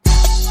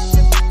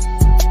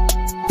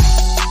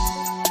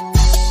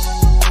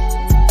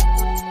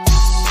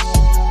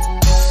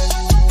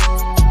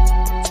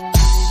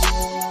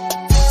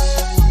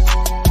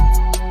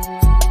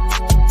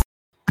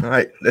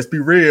right, let's be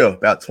real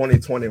about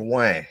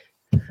 2021.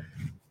 It's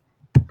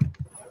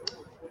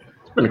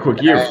been a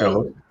quick year,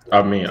 fella.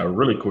 I mean, a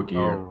really quick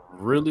year. A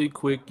really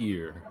quick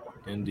year,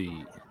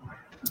 indeed.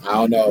 I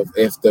don't know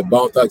if the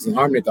Bone Thugs and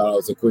Harmony thought it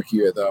was a quick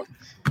year though.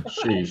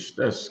 Sheesh,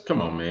 that's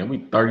come on, man. We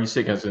 30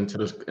 seconds into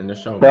this in the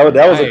show. That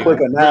was Hey, a quick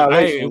Hey,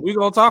 annihilation. if we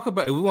gonna talk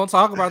about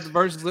the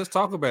verses, let's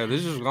talk about it.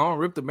 Let's just gonna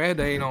rip the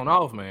Band-Aid on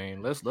off,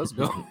 man. Let's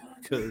go.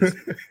 Because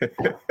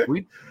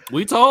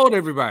we told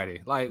everybody.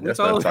 Like That's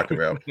we nothing told to talk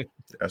about.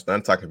 That's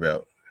nothing to talk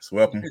about. It's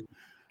welcome.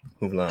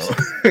 Moving on.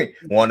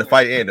 Wanted to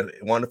fight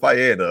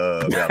Ed.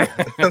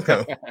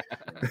 Battle.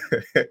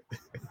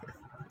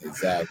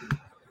 Exactly.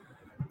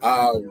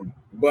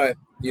 But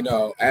you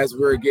know, as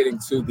we're getting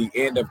to the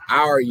end of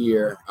our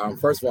year,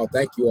 first of all,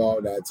 thank you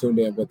all that tuned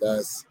in with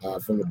us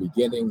from the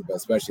beginning, but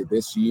especially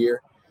this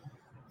year.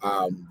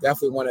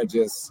 Definitely want to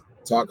just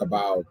talk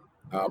about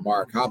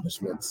our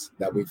accomplishments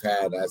that we've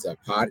had as a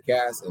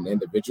podcast and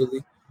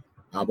individually.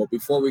 But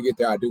before we get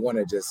there, I do want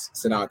to just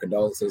send out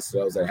condolences to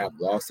those that have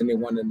lost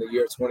anyone in the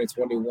year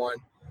 2021,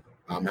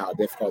 how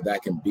difficult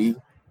that can be.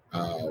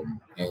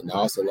 And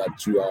also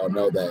let you all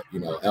know that, you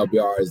know,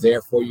 LBR is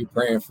there for you,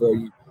 praying for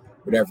you,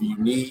 whatever you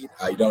need.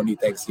 You don't need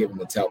Thanksgiving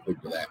to tell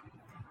people that.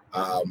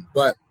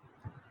 But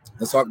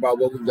let's talk about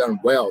what we've done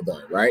well,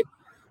 though, right?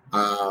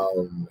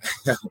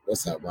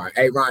 What's up, Ryan?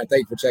 Hey, Ryan,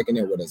 thank you for checking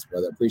in with us,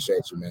 brother.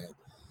 Appreciate you, man.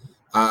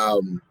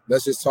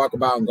 Let's just talk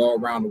about and go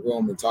around the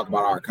room and talk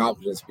about our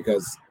accomplishments,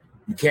 because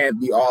you can't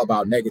be all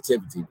about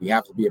negativity. We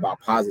have to be about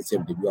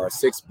positivity. We are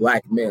 6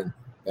 Black men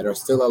that are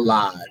still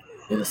alive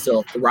and are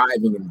still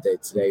thriving in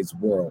today's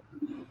world.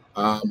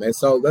 And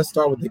so let's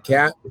start with the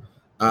Cap.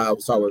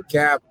 We'll start with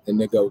Cap, and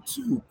then go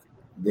to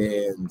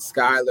then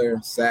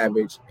Skylar,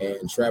 Savage,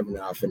 and Trevor, and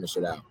I'll finish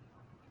it out.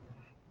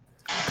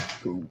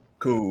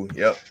 Cool.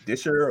 Yep.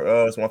 This year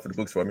was one for the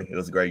books for me. It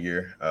was a great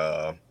year.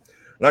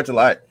 Learned a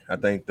lot. I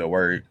think the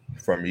word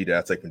from me that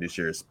I take from this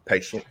year is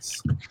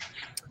patience.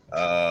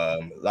 A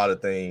lot of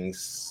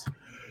things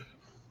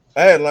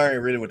I had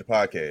learned really with the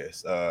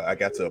podcast. I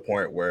got to a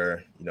point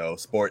where, you know,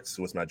 sports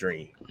was my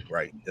dream,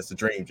 right? It's a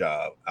dream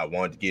job. I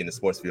wanted to get in the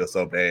sports field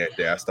so bad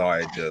that I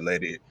started to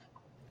let it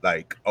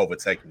like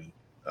overtake me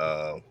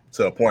to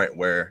a point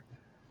where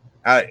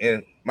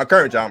in my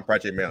current job, I'm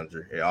project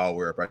manager at All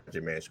World Project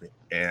Management,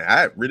 and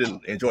I really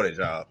enjoyed the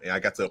job. And I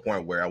got to a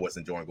point where I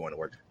wasn't enjoying going to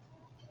work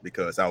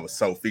because I was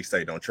so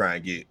fixated on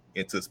trying to get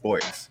into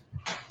sports.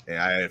 And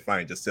I had to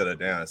finally just settle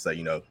down and say,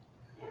 you know,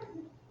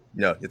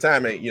 your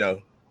time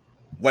ain't,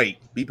 wait,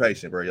 be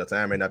patient, bro. Your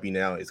time may not be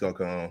now. It's going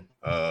to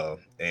come.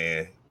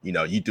 And,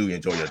 you do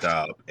enjoy your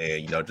job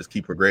and, just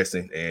keep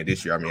progressing. And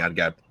this year, I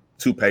got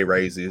 2 pay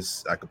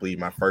raises. I completed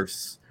my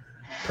first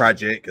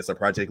project as a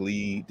project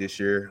lead this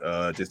year.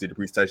 Just did the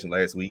presentation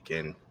last week.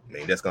 And,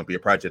 that's going to be a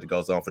project that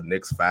goes on for the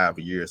next 5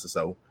 years or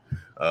so.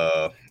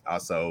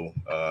 Also,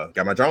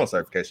 got my drone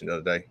certification the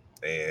other day.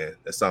 And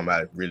that's something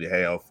I really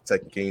have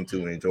taken keen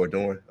to and enjoy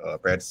doing,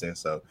 practicing.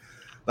 So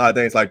a lot of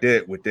things like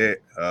that with that.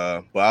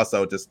 But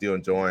also just still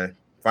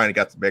finally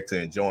got back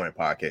to enjoying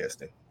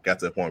podcasting. Got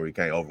to the point where it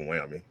can't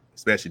overwhelm me,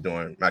 especially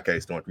doing 3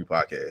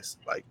 podcasts.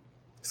 Like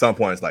some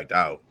points like,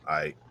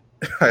 I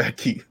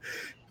keep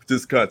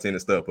just content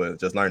and stuff, but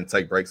just learning to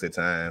take breaks at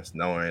times,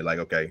 knowing like,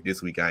 okay,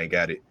 this week I ain't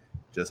got it.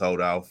 Just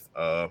hold off.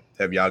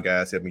 Have y'all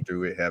guys help me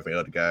through it. Having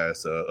other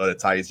guys, other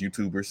Titus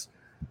YouTubers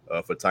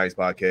for Titus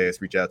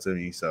Podcast reach out to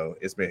me. So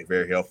it's been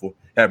very helpful.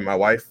 Having my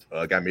wife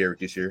got married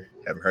this year.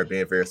 Having her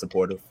being very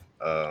supportive.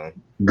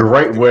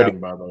 Great wedding,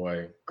 by the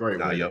way. Great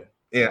wedding. Yep.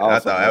 Yeah, awesome, I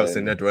thought I was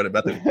sitting there dreading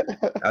about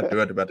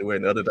the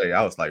wedding the other day.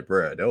 I was like,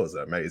 bro, that was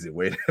an amazing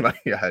wedding.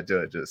 Like I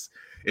just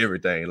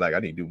everything. Like I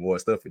need to do more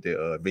stuff at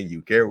that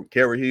venue.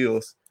 Carey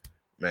Hills,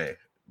 man,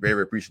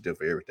 very appreciative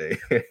for everything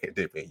at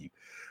that venue.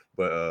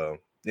 But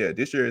yeah,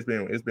 this year it's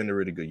been a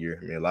really good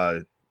year. A lot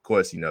of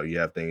course, you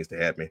have things to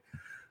happen.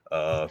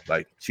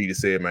 Like Cheetah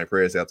said, my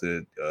prayers out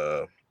to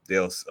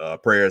Dale's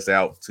prayers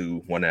out to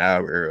one of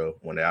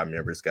our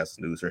members. Got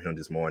some news from him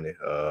this morning.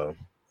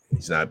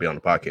 He's not been on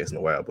the podcast in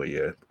a while, but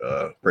yeah,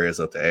 prayers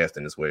up to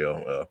Aston as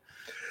well.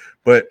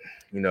 But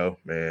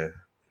man,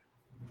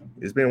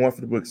 it's been one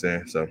for the books,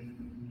 man. So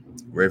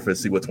ready to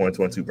see what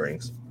 2022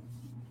 brings.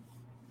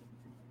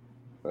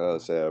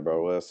 Well said,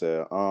 bro. Well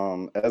said.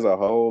 As a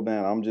whole,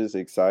 man, I'm just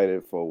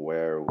excited for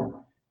where,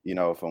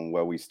 from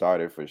where we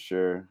started for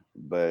sure.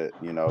 But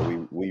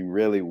we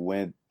really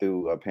went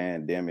through a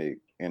pandemic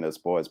in a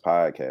sports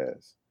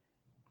podcast.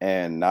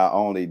 And not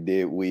only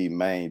did we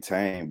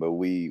maintain, but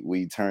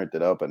we turned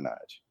it up a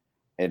notch.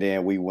 And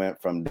then we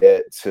went from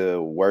that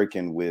to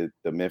working with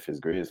the Memphis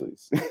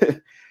Grizzlies.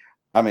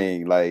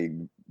 Like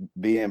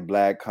being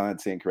Black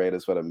content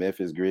creators for the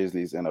Memphis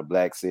Grizzlies in a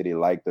Black city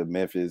like the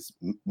Memphis,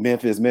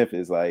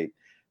 like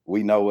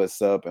we know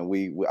what's up. And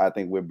I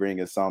think we're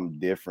bringing something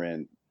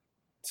different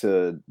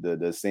to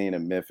the scene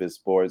of Memphis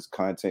sports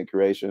content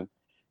creation.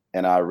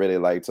 And I really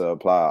like to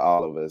apply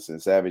all of us.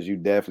 And Savage, you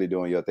definitely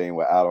doing your thing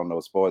with I Don't Know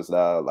Sports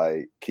Now.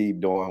 Like, keep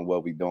doing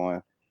what we doing.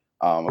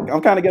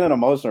 I'm kind of getting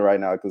emotional right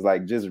now because,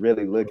 like, just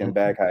really looking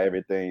back how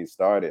everything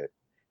started.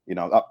 You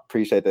know, I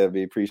appreciate that,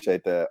 B.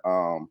 Appreciate that.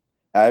 How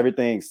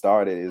everything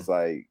started is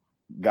like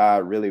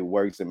God really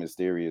works in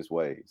mysterious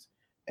ways.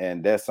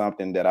 And that's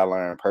something that I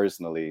learned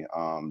personally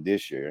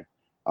this year.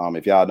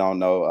 If y'all don't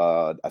know,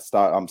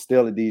 I'm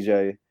still a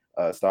DJ.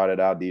 Started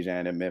out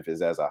DJing in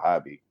Memphis as a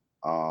hobby.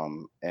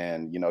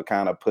 And, you know,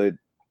 kind of put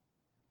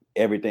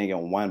everything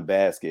in one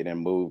basket and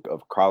moved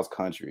across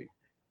country.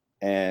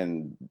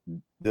 And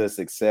the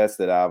success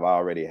that I've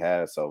already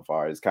had so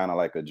far is kind of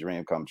like a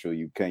dream come true.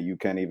 You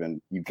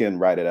can't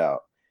write it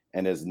out,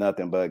 and there's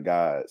nothing but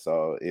God.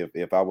 So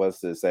if I was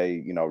to say,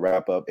 you know,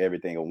 wrap up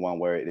everything in one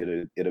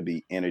word, it'll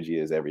be energy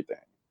is everything.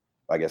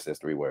 I guess there's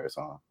 3 words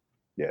on.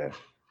 Yeah.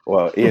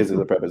 Well, is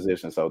a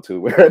preposition, so 2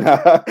 words.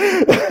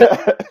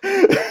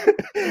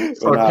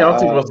 So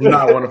counting was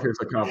not one of his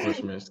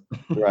accomplishments.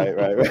 Right.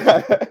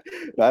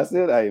 I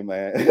said, hey,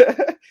 man.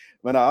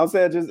 But no, I'm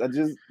saying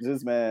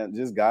just man,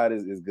 just God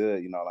is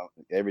good. You know,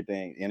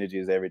 everything, energy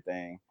is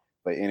everything.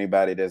 For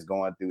anybody that's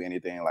going through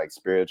anything like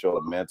spiritual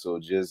or mental,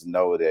 just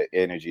know that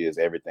energy is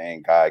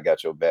everything. God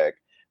got your back.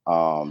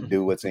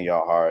 Do what's in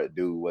your heart,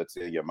 do what's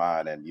in your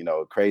mind. And, you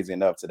know, crazy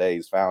enough,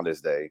 today's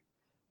Founders Day.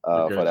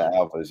 For the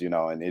Alphas, you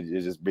know, and it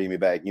just bring me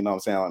back, you know what I'm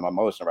saying, like my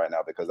emotion right now,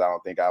 because I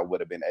don't think I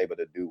would have been able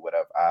to do what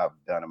I've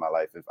done in my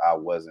life if I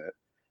wasn't,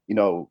 you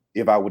know,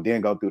 if I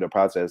didn't go through the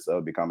process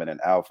of becoming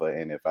an Alpha,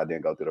 and if I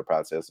didn't go through the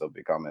process of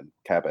becoming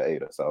Kappa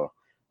Eta. So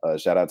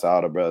shout out to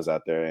all the brothers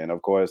out there. And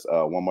of course,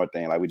 one more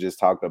thing, like we just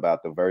talked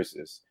about the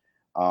verses,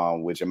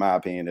 which in my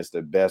opinion is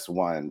the best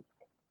one,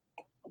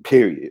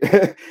 period.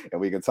 And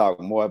we can talk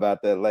more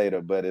about that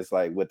later, but it's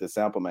like with the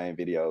Sample Man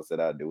videos that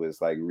I do, it's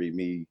like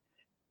me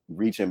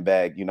reaching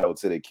back, you know,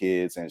 to the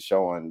kids and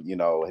showing, you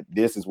know,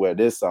 this is where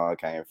this song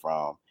came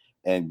from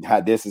and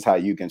how this is how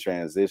you can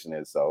transition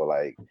it. So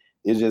like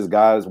it's just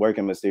God's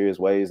working mysterious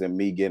ways, and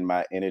me getting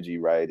my energy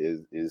right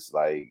is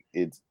like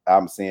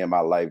I'm seeing my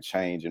life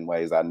change in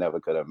ways I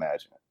never could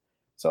imagine.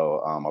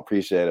 So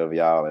appreciative of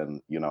y'all,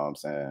 and you know what I'm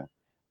saying,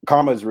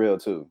 karma is real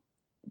too.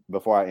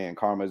 Before I end,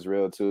 karma is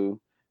real too,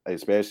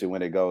 especially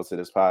when it goes to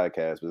this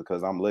podcast,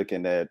 because I'm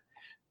looking at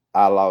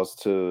I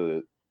lost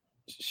to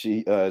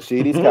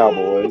Sheedy's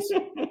Cowboys.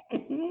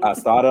 I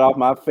started off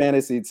my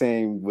fantasy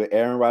team with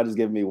Aaron Rodgers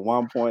giving me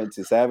 1 point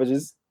to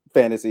Savage's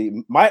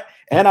fantasy.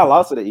 And I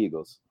lost to the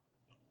Eagles.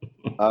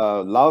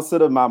 Lost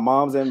to my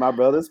mom's and my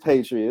brother's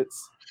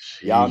Patriots.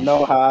 Y'all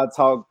know how I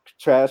talk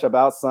trash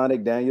about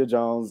Sonic, Daniel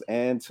Jones,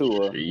 and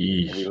Tua. And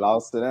we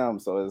lost to them.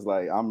 So it's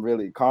like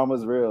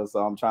karma's real. So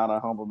I'm trying to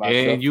humble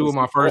myself. And you were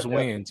my first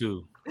win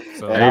too.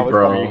 So hey,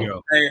 bro. There you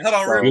go. Hey, hold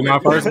on, real You're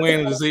quick. my first win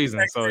of the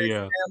season. So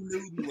yeah. Cam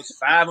Newton was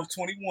 5 of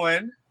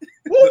 21.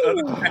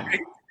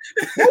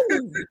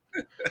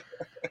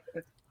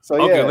 So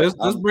okay, yeah,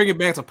 let's bring it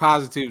back to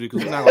positivity,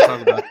 because we're not gonna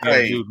talk about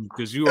Cam Newton,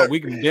 because we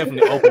can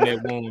definitely open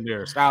that wound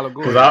there. Skylar,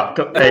 go ahead.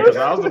 Because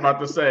I was about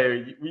to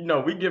say, you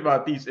know, we give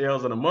out these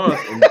L's in a month,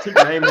 and T's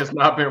name has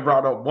not been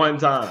brought up one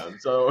time.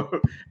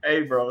 So,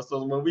 hey, bro.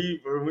 So when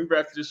we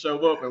have to just show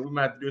up, and we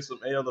might have to do some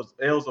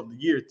L's of the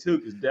year too,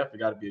 because definitely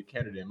got to be a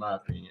candidate in my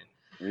opinion.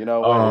 You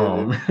know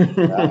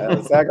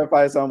what?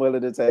 Sacrifice I'm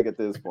willing to take at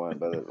this point,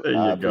 but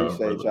I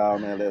appreciate y'all,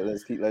 man.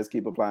 Let's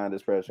keep applying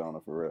this pressure on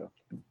it for real.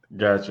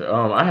 Gotcha.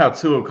 I have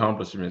 2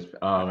 accomplishments,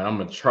 and I'm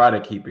gonna try to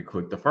keep it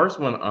quick. The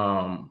first one,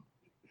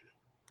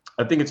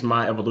 I think it's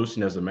my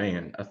evolution as a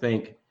man. I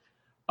think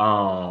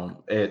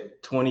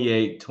at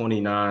 28,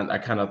 29, I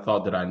kind of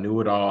thought that I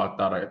knew it all. I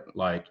thought I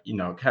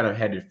kind of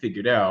had it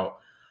figured out.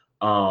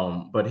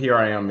 But here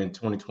I am in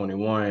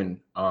 2021,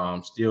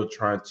 still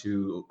trying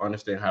to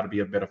understand how to be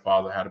a better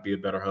father, how to be a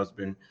better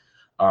husband,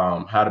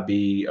 how to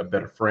be a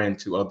better friend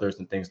to others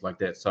and things like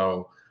that.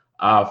 So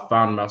I've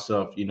found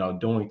myself, you know,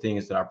 doing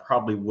things that I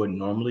probably wouldn't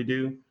normally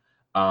do.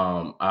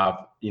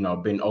 I've, you know,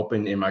 been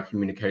open in my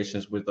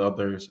communications with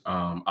others.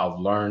 I've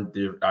learned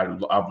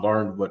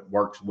what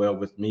works well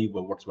with me,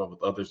 what works well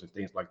with others, and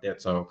things like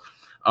that. So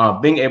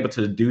being able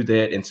to do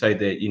that and say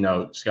that, you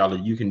know,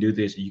 Skylar, you can do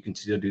this, you can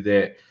still do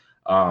that.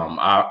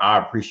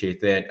 I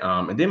appreciate that.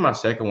 And then my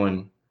second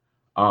one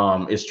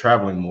is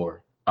traveling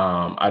more.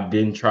 I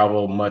didn't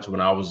travel much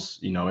when I was,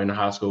 you know, in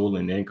high school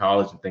and in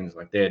college and things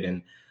like that.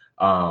 And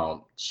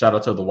shout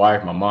out to the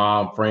wife, my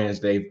mom, friends,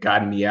 they've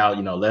gotten me out,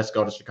 you know, let's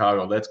go to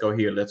Chicago, let's go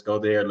here, let's go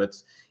there,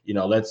 let's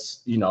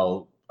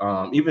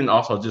even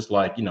also just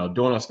like, you know,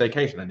 doing a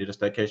staycation. I did a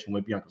staycation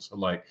with Bianca. So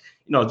like,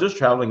 you know, just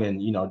traveling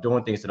and, you know,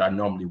 doing things that I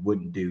normally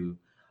wouldn't do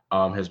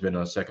has been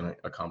a second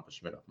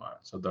accomplishment of mine.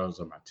 So those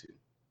are my 2.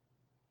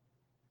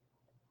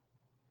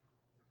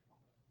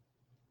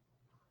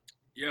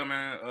 Yeah,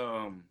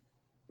 man.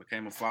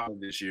 Became a father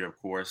this year,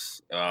 of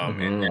course.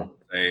 And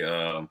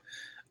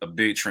a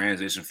big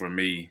transition for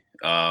me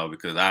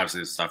because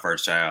obviously it's our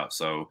first child.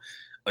 So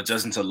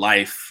adjusting to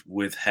life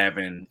with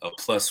having a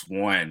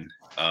 +1,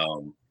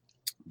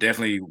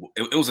 definitely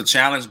it was a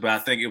challenge, but I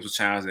think it was a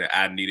challenge that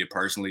I needed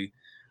personally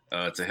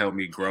to help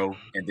me grow.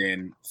 And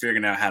then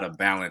figuring out how to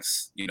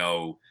balance, you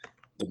know,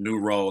 the new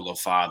role of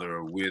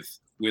father with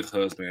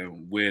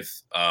husband,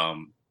 with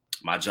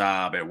my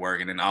job at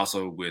work, and then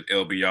also with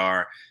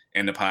LBR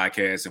and the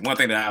podcast. And one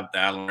thing that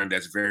I learned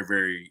that's very,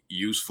 very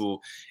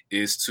useful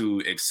is to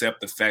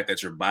accept the fact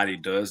that your body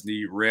does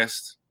need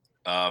rest,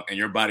 and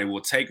your body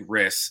will take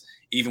rest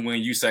even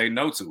when you say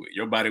no to it.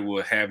 Your body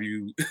will have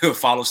you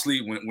fall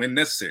asleep when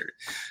necessary.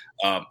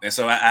 And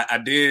so I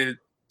did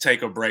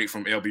take a break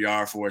from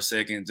LBR for a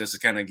second just to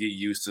kind of get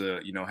used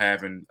to,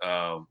 having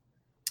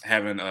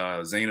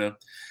Zena.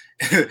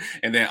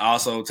 And then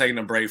also taking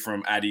a break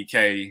from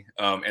IDK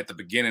at the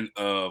beginning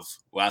of,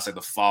 I say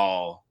the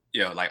fall,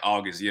 like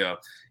August,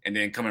 and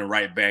then coming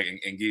right back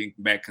and getting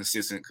back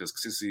consistent, because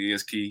consistency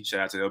is key. Shout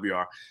out to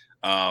LBR.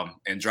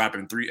 And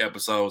dropping 3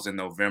 episodes in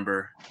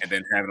November, and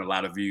then having a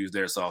lot of views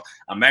there. So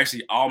I'm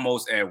actually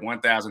almost at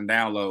 1,000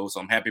 downloads.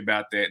 So I'm happy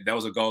about that. That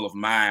was a goal of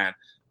mine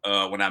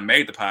when I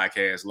made the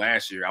podcast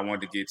last year. I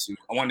wanted to get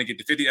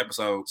to 50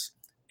 episodes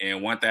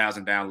and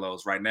 1,000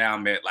 downloads. Right now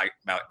I'm at like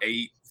about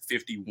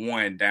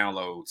 851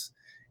 downloads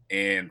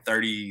and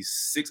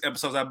 36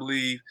 episodes, I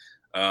believe.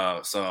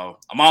 So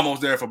I'm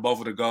almost there for both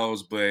of the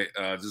goals, but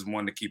just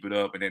wanted to keep it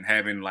up. And then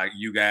having like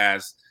you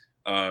guys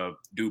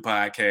do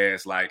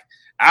podcasts, like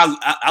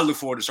I look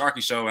forward to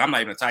Sharky show. I'm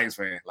not even a Titans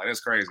fan. Like, that's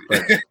crazy.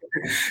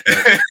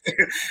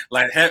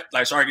 like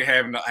Sharky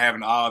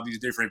having all these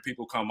different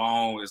people come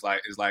on is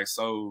like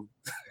so.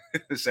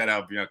 Shout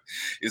out Bianca.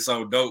 It's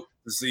so dope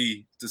to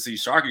see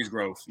Sharky's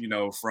growth.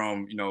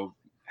 From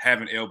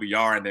having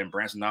LBR and then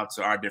branching out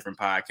to our different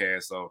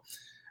podcasts. So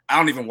I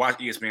don't even watch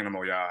ESPN no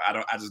more, y'all.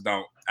 I just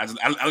don't.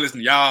 I listen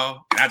to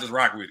y'all and I just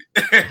rock with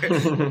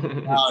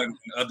it.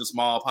 Other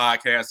small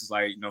podcasts is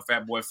like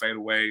Fat Boy Fade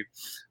Away,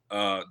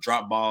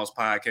 Drop Balls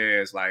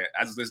podcast. Like,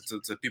 I just listen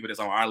to people that's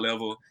on our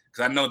level,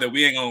 because I know that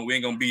we ain't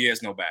gonna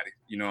BS nobody.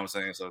 You know what I'm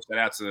saying? So shout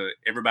out to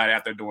everybody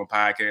out there doing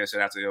podcasts.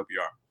 Shout out to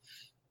LPR.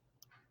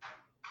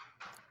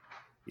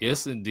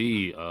 Yes,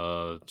 indeed.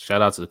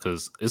 Shout out to,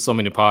 because it's so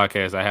many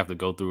podcasts I have to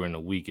go through in a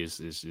week.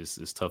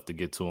 It's tough to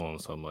get to them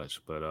so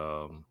much,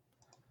 but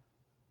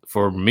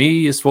for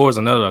me, as far as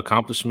another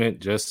accomplishment,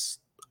 just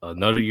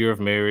another year of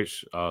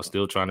marriage,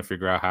 still trying to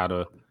figure out how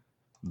to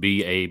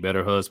be a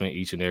better husband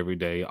each and every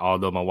day.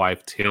 Although my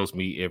wife tells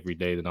me every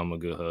day that I'm a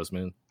good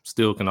husband,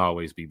 still can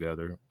always be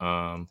better.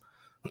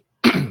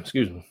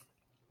 Excuse me.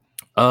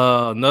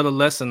 Another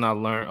lesson I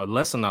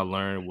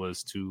learned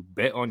was to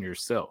bet on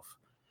yourself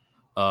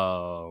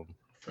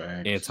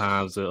in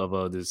times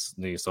of this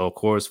need. So, of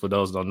course, for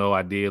those who don't know,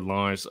 I did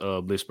launch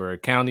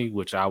Lynchburg County,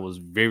 which I was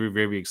very,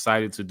 very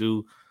excited to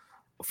do.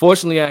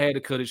 Fortunately, I had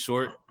to cut it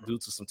short due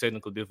to some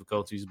technical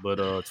difficulties, but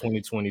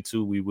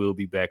 2022, we will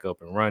be back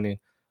up and running.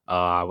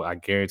 I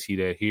guarantee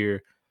that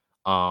here.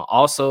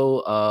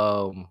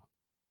 Also,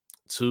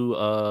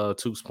 to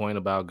Tuke's point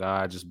about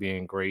God just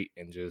being great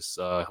and just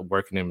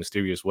working in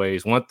mysterious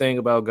ways. One thing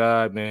about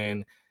God,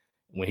 man,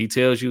 when he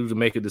tells you to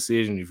make a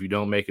decision, if you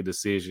don't make a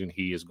decision,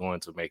 he is going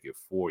to make it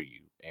for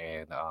you.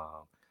 And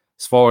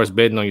as far as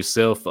betting on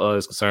yourself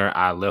is concerned,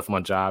 I left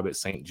my job at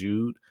St.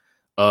 Jude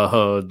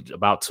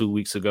about 2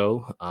 weeks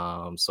ago.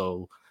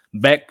 So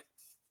back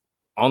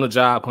on the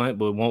job hunt,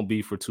 but it won't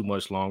be for too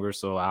much longer.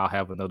 So I'll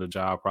have another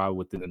job probably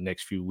within the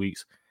next few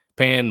weeks,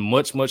 paying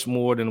much, much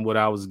more than what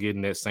I was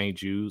getting at St.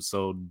 Jude.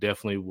 So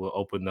definitely will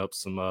open up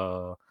some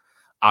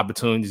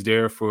opportunities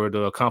there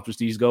to accomplish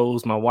these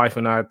goals. My wife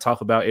and I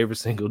talk about every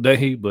single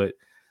day, but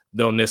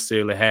don't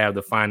necessarily have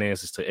the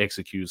finances to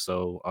execute.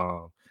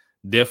 So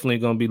definitely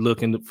going to be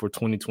looking for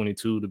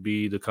 2022 to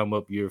be the come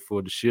up year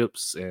for the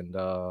ships. And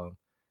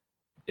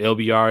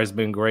LBR has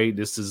been great.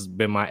 This has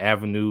been my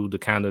avenue to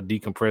kind of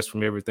decompress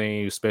from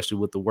everything, especially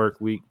with the work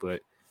week.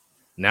 But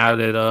now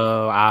that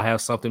I'll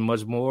have something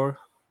much more,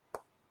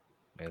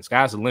 man,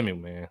 sky's the limit,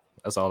 man.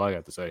 That's all I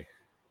got to say.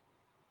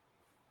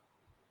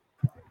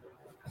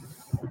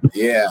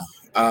 Yeah.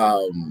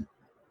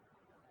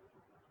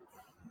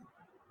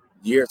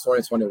 Year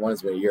 2021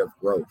 has been a year of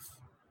growth.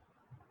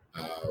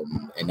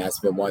 And that's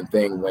been one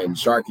thing. When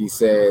Sharky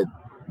said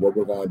what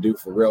we're going to do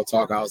for Real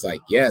Talk, I was like,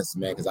 yes,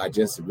 man, because I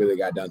just really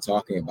got done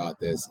talking about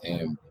this.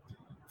 And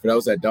for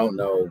those that don't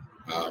know,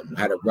 I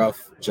had a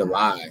rough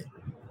July.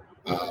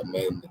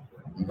 And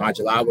my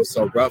July was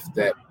so rough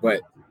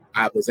but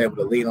I was able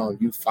to lean on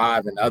you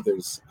 5 and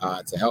others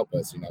to help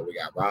us. We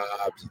got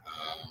robbed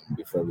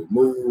before we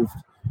moved.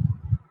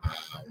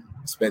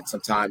 Spent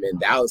some time in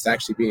Dallas,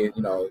 actually being,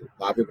 a lot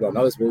of people don't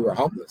know this, but we were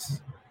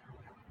homeless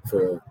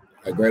for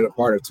a greater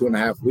part of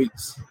 2.5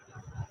 weeks.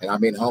 And I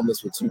mean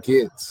homeless with 2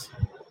 kids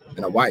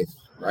and a wife,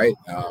 right?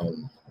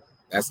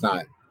 That's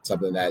not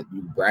something that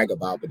you brag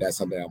about, but that's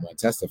something I want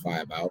to testify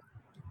about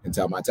and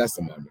tell my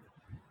testimony.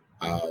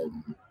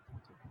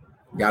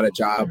 Got a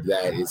job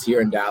that is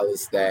here in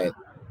Dallas that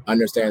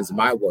understands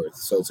my worth.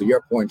 So to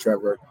your point,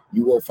 Trevor,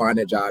 you will find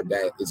a job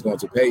that is going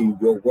to pay you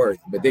your worth,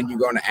 but then you're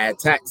going to add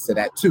tax to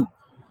that too,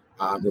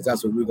 because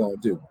that's what we're going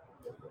to do.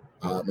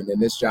 And then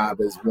this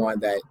job is one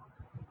that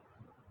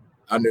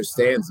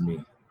understands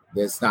me.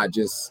 It's not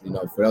just,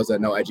 for those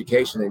that know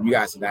education, and you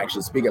guys can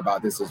actually speak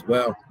about this as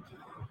well.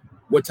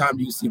 What time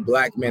do you see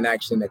Black men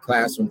actually in the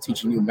classroom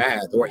teaching you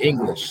math or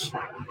English?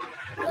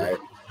 Right?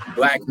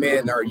 Black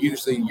men are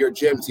usually your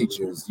gym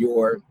teachers,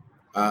 your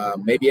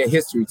maybe a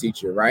history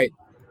teacher, right?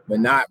 But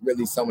not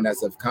really someone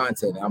that's of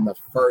content. I'm the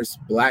first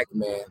Black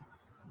man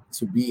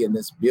to be in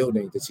this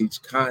building to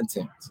teach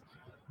content.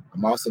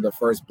 I'm also the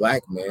first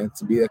Black man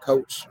to be a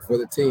coach for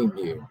the team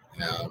here.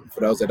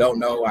 For those that don't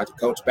know, I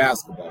coach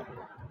basketball.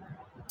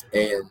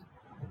 And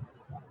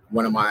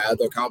one of my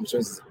other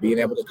accomplishments is being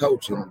able to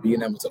coach and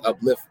being able to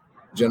uplift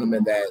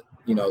gentlemen that,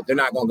 you know, they're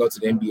not going to go to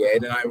the NBA.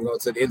 They're not even going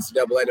to the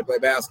NCAA to play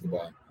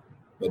basketball.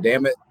 But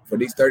damn it, for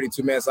these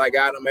 32 minutes I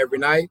got them every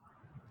night,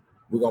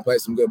 we're going to play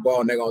some good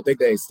ball, and they're going to think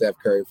they Steph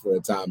Curry for the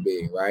time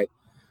being, right?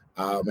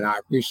 And I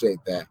appreciate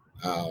that.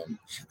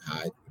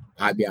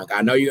 Bianca,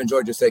 I know you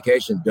enjoyed your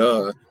staycation,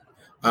 duh.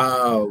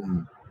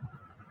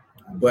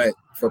 But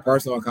for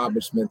personal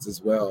accomplishments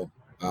as well,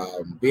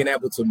 being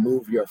able to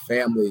move your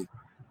family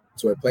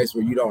to a place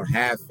where you don't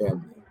have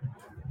family,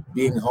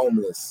 being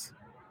homeless,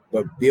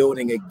 but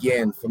building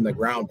again from the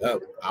ground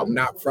up. I'm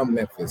not from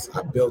Memphis.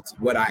 I built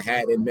what I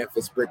had in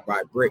Memphis brick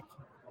by brick,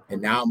 and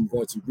now I'm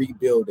going to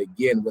rebuild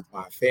again with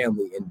my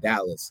family in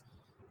Dallas.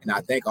 And I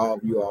thank all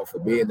of you all for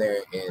being there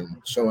and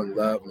showing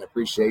love and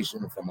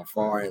appreciation from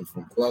afar and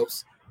from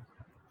close.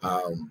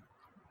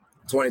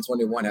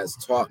 2021 has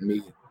taught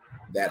me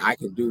that I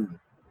can do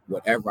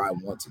whatever I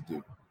want to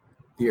do,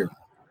 period.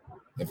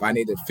 If I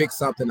need to fix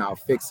something, I'll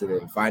fix it.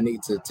 If I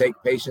need to take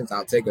patience,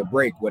 I'll take a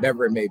break,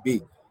 whatever it may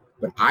be.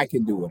 But I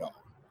can do it all.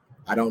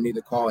 I don't need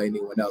to call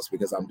anyone else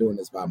because I'm doing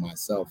this by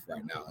myself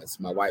right now. It's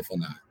my wife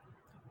and I.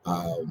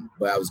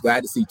 But I was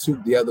glad to see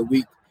Toot the other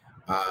week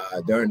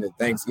during the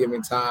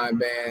Thanksgiving time,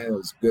 man. It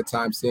was a good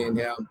time seeing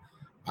him.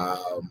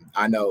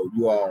 I know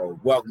you all are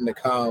welcome to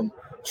come.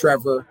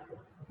 Trevor,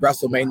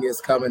 WrestleMania is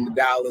coming to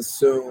Dallas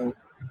soon.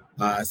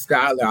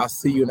 Skyler, I'll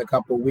see you in a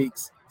couple of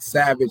weeks.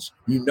 Savage,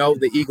 you know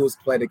the Eagles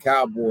play the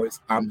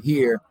Cowboys. I'm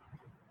here.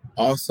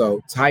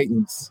 Also,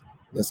 Titans,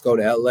 let's go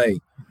to LA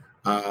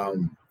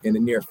in the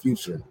near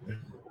future.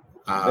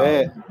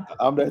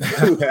 I'm there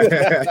too.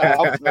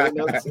 I'm playing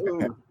there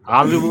too.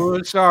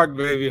 Hollywood Shark,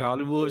 baby.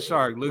 Hollywood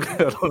Shark. Look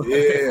at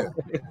him.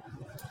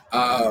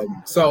 Yeah.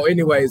 So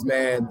anyways,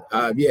 man,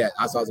 yeah,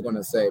 that's what I was going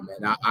to say,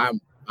 man.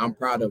 I'm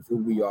proud of who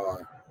we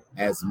are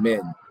as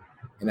men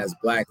and as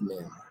Black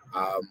men.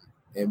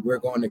 And we're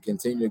going to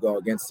continue to go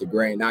against the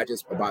grain, not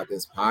just about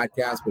this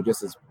podcast, but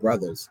just as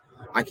brothers.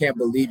 I can't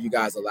believe you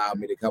guys allowed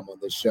me to come on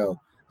this show.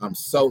 I'm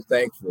so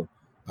thankful.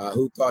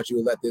 Who thought you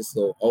would let this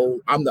little old,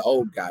 I'm the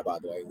old guy, by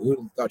the way.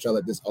 Who thought y'all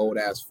let this old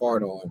ass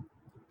fart on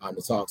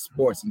to talk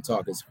sports and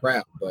talk his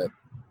crap? But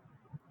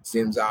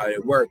seems out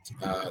it worked.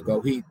 Go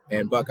Heat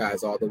and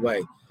Buckeyes all the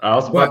way. I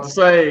was about to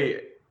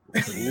say,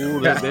 ooh,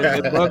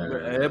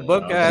 that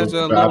Buckeyes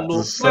a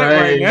little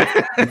flat right now.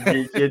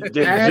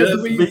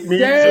 Just beat me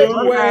too.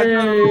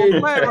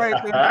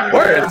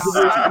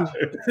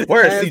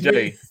 Where is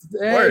CJ?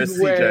 Where is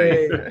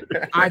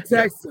CJ? I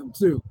text him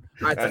too.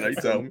 I know you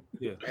told him.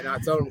 Yeah. And I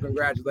told him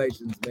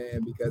congratulations,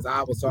 man, because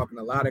I was talking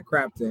a lot of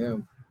crap to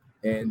him,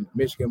 and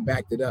Michigan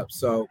backed it up.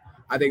 So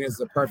I think this is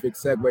a perfect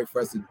segue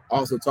for us to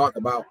also talk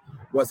about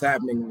what's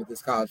happening with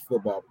this college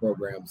football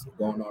programs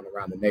going on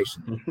around the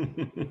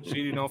nation.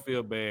 Sheedy, don't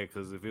feel bad,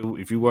 because if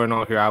you weren't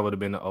on here, I would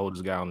have been the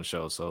oldest guy on the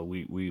show. So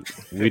we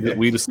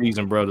the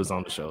seasoned brothers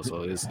on the show,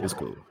 so it's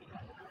cool.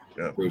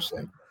 Yeah.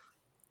 Appreciate it.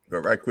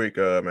 But right quick,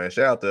 man,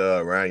 shout out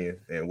to Ryan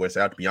and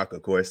shout out to Bianca,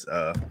 of course.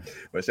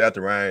 But shout out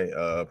to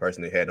Ryan,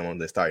 person that had him on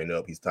Let's Tighten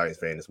Up. He's a Titans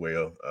fan as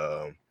well.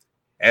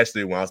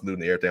 Actually, when I was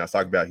doing everything I was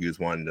talking about, he was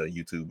one of the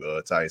YouTube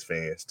Titans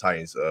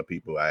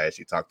people I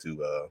actually talked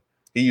to.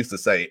 He used to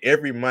say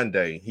every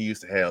Monday, he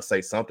used to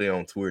say something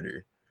on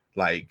Twitter,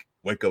 like,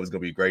 wake up, it's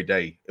going to be a great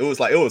day. It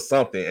was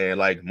something. And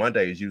like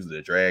Monday is usually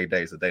the drag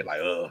day. So they like,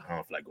 I don't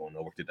feel like going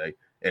to work today.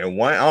 And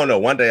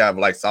one day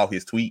I saw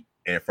his tweet.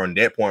 And from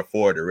that point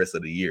forward, the rest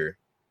of the year,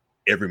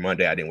 every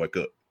Monday I didn't wake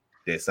up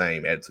that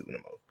same attitude no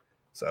more.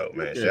 So,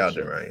 man, shout out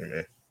to Ryan,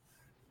 man.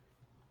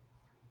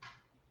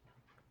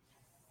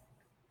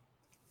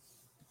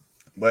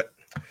 But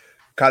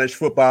college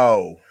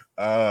football,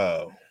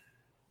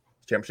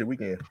 championship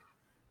weekend.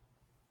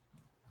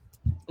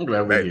 I'm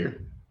glad we're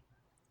here.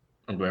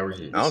 I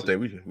don't think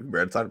we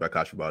better talk about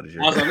college football this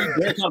year. Also, we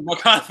better talk about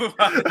college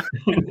football.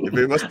 If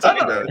it was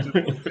talking about it,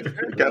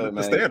 we got to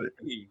understand it.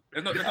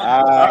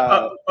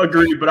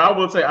 Agree, but I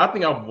will say I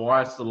think I've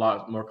watched a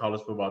lot more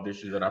college football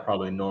this year than I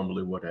probably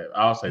normally would have.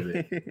 I'll say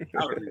that.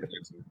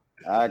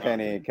 I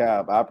can't even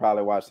cap. I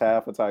probably watched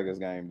half a Tigers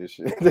game this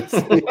year.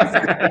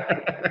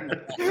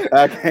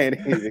 I can't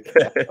even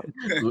cap.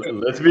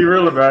 Let's be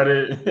real about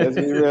it. Let's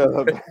be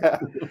real about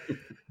it.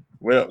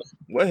 Well,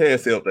 what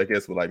has helped, I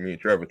guess, with like me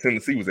and Trevor,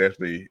 Tennessee was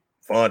actually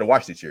fun to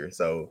watch this year.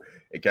 So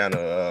it kind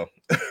of,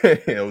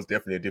 it was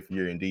definitely a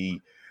different year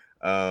indeed.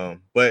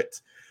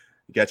 But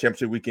you got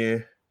championship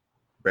weekend,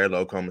 Battle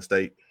of Oklahoma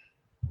State.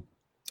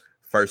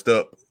 First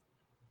up,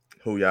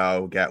 who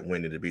y'all got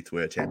winning the Big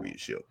 12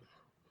 championship?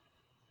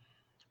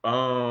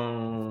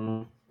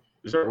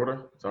 Is there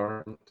order?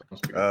 Sorry.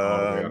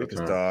 We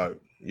can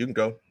start. You can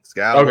go.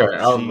 Skyler,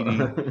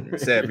 okay.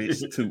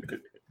 Savage,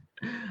 Toot.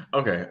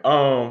 Okay.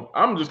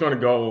 I'm just gonna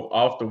go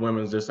off the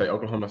women's. Just say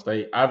Oklahoma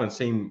State. I haven't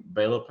seen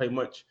Baylor play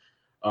much.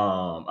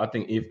 I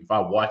think if I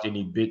watch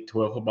any Big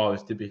 12 football,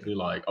 it's typically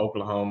like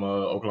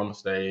Oklahoma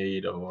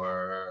State,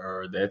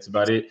 or that's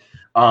about it.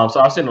 So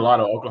I've seen a lot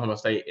of Oklahoma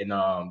State, and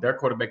their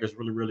quarterback is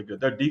really, really good.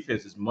 Their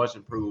defense is much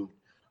improved.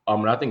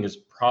 And I think it's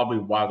probably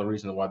the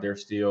reason why they're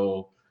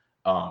still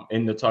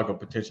in the talk of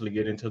potentially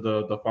getting to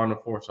the Final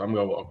Four. So I'm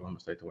going with Oklahoma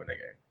State to win that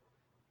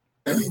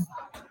game.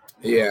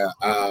 Yeah,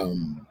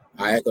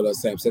 I echo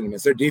those same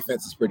sentiments. Their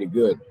defense is pretty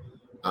good.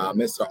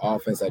 It's their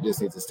offense. I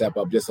just need to step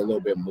up just a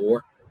little bit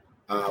more.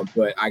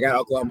 But I got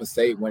Oklahoma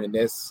State winning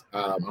this.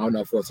 I don't know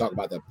if we'll talk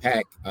about the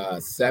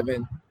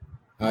Pac-7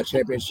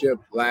 championship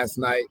last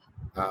night,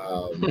 but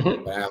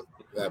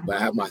I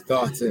have my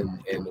thoughts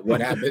and what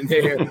happened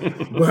there.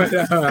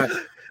 But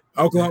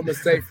Oklahoma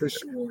State for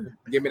sure.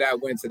 Give me that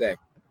win today.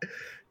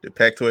 The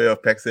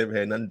Pac-12, Pac-7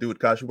 had nothing to do with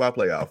college football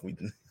playoff.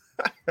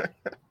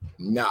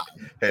 Nah.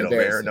 Had no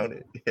bearing on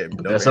it.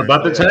 That's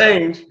about to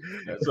change.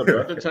 That's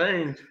about to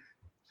change.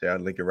 Shout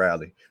out Lincoln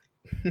Riley.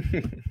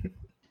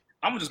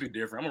 I'm gonna just be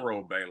different. I'm gonna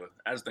roll Baylor.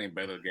 I just think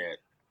Baylor got.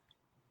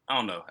 I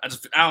don't know.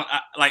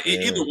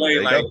 Either way.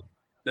 Like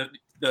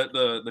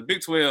the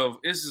Big 12,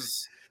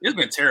 it's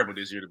been terrible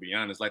this year, to be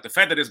honest. Like the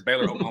fact that it's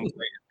Baylor Oklahoma State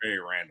is very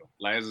random.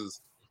 Like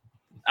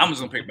I'm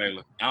just gonna pick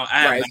Baylor.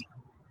 Right.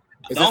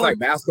 Is this like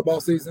basketball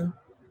season?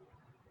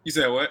 You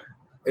said what?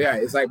 Yeah,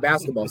 it's like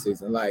basketball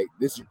season. Like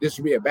this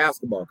should be a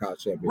basketball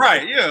college championship.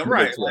 Right, yeah,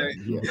 right. Like,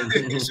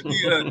 it should be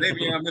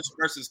Davion Mitchell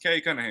versus Kay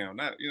Cunningham.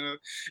 Not,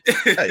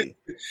 Hey,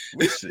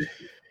 we should.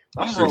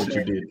 I'm sure what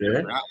you did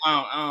there.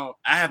 I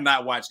have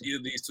not watched either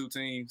of these two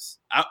teams.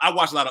 I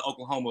watched a lot of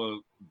Oklahoma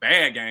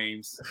bad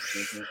games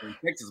in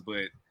Texas,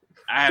 but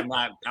I have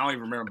not. I don't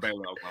even remember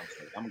Baylor Oklahoma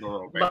State. I'm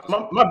gonna go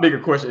Baylor. My bigger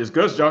question is: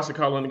 Gus Johnson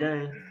calling the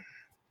game?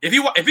 If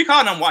he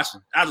called, I'm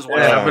watching. I just watch.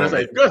 Yeah, I'm gonna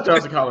say Gus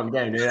Johnson calling the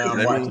game. Yeah,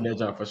 I'm watching that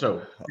job for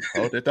sure.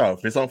 Hold it off.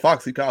 If it's on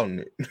Fox, he calling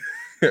it.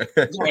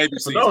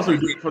 ABC.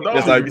 For those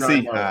that's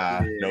ABC.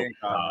 Nope.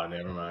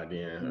 Never mind.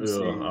 Then.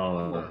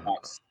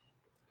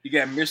 You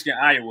got Michigan,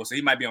 Iowa, so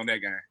he might be on that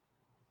game.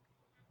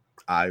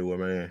 Iowa,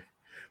 man.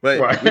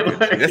 But right.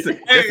 that's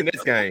the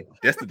next game.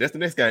 That's the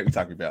next game we're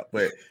talking about.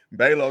 But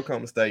Baylor,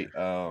 Oklahoma State.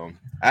 I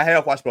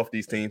have watched both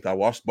these teams. I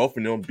watched both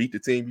of them beat the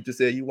team you just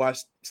said you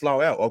watched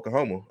slow out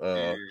Oklahoma.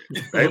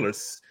 Baylor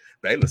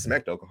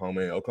smacked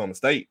Oklahoma, and Oklahoma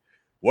State.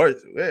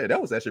 That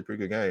was actually a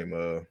pretty good game.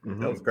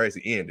 That was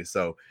crazy ended.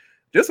 So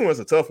this one was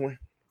a tough one.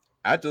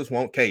 I just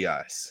want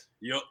chaos.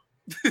 Yep.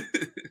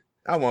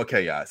 I want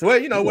chaos. Well,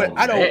 you know what?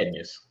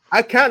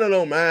 I kind of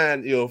don't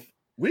mind if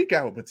we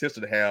got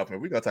potential to have,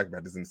 and we're gonna talk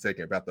about this in a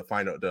second about the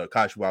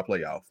college football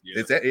playoff.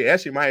 Yeah.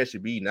 It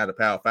might be not a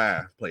Power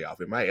 5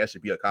 playoff. It might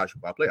actually be a college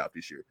football playoff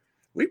this year.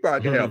 We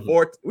probably can have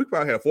four. We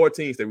probably have 4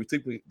 teams that we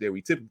typically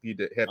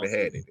haven't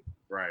had in it.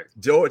 Right.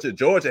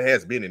 Georgia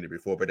has been in it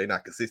before, but they're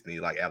not consistently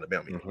like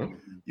Alabama. Mm-hmm.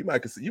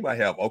 You might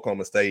have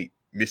Oklahoma State,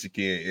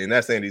 Michigan, and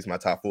not saying these are my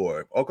top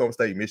 4. Oklahoma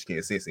State, Michigan,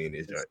 and Cincinnati in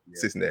this joint. Yeah.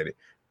 Cincinnati.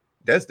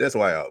 That's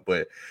why.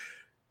 But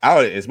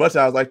as much as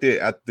I was like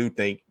that, I do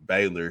think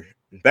Baylor's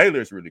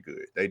really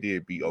good. They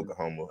did beat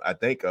Oklahoma. I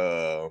think,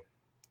 if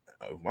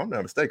I'm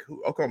not mistaken,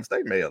 Oklahoma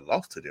State may have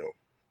lost to them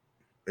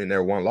in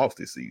their one loss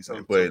this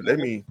season. But let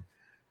me.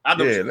 I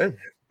do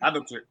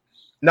too.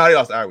 No, they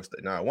lost to Iowa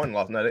State. No, one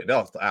loss. No, they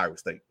lost to Iowa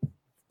State.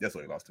 That's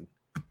what they lost to.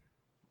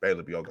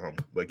 Baylor beat Oklahoma.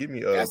 But give me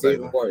that's Baylor.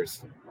 even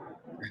worse.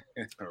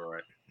 All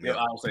right. Yeah,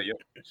 Iowa State.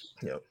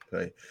 Yep.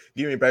 Okay.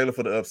 Give me Baylor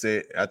for the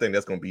upset. I think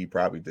that's gonna be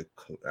probably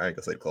I ain't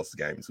gonna say the closest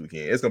game this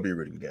weekend. It's gonna be a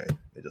really good game.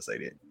 They just say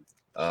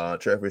that.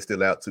 Trevor is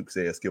still out. Tuke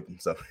said skip him.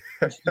 So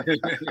I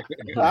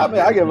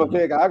mean, I give a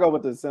pick. I go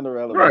with the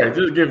Cinderella. Right,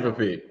 just give him a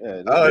pick.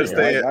 Yeah, I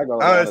understand. I go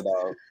with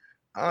underdog.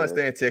 I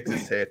understand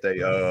Texas had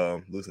they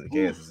losing to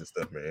Kansas and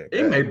stuff, man.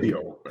 It may be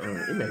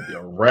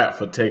a wrap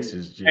for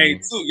Texas. G. Hey,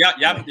 too,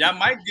 y'all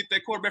might get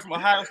that quarterback from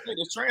Ohio State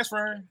that's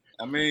transferring.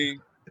 I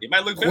mean, it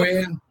might look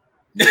better.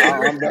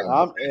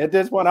 I'm at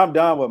this point. I'm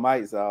done with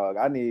Mike's dog.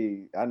 I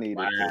need it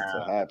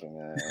to happen,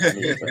 man.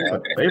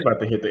 They about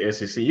to hit the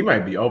SEC. You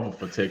might be over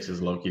for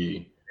Texas, low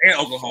key. And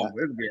Oklahoma.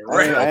 It'll be a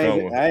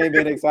I ain't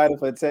been excited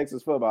for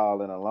Texas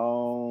football in a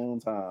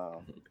long time.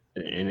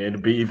 And it'll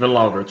be even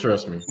longer,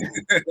 trust me.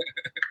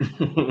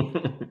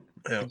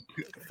 Yeah.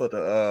 For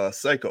the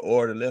sake of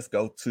order, let's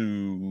go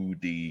to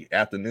the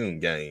afternoon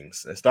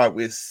games. Let's start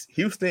with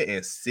Houston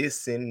and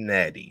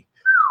Cincinnati.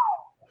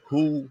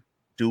 Who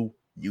do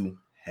you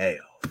have?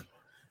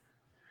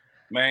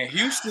 Man,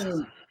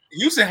 Houston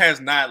has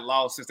not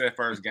lost since that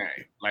first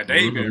game. Like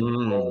they've been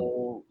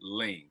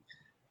rolling.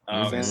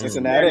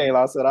 Cincinnati ain't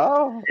lost at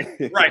all.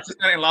 Right,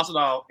 Cincinnati ain't lost at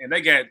all, and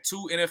they got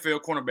 2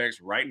 NFL cornerbacks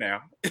right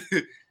now.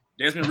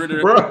 Desmond Ridder.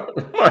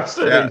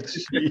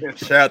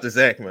 Shout out to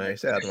Zach, man.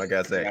 Shout out to my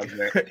guy Zach.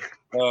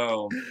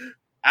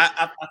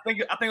 I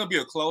think it'll be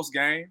a close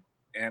game,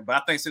 but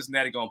I think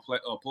Cincinnati gonna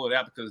pull it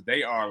out because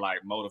they are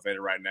like motivated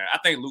right now. I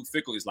think Luke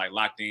Fickell is like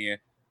locked in.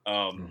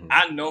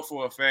 I know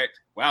for a fact.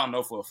 Well, I don't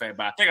know for a fact,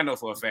 but I think I know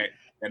for a fact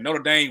that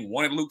Notre Dame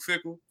wanted Luke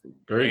Fickell.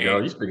 There you go.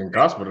 You speaking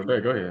gospel today.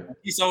 Go ahead.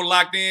 He's so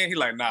locked in. He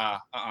like, nah,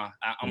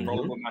 I'm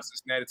rolling with my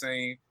Cincinnati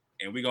team,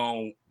 and we're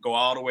gonna go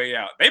all the way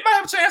out. They might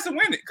have a chance to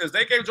win it because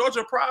they gave Georgia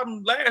a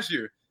problem last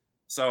year.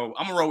 So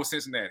I'm gonna roll with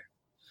Cincinnati.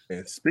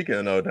 And speaking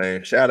of Notre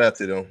Dame, shout out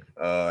to them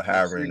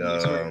hiring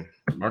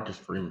Marcus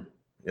Freeman.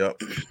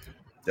 Yep.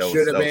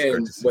 Should have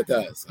been with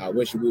us. I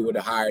wish we would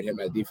have hired him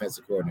as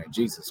defensive coordinator.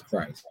 Jesus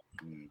Christ.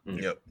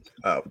 Yep.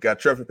 We got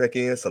Trevor back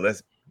in, so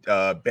let's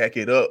back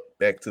it up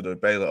back to the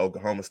Baylor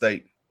Oklahoma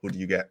State. Who do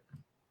you got?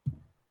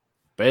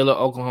 Baylor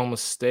Oklahoma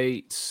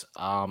State.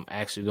 I'm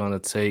actually going to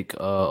take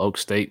Oak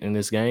State in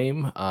this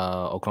game.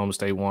 Oklahoma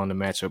State won the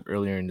matchup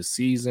earlier in the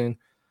season.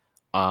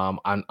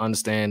 I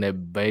understand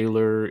that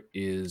Baylor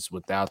is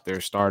without their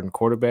starting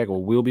quarterback,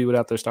 or will be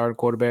without their starting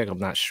quarterback. I'm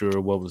not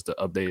sure what was the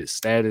updated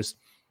status,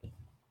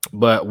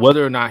 but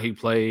whether or not he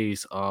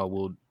plays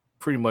will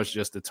pretty much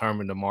just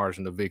determine the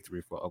margin of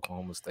victory for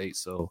Oklahoma State.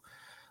 So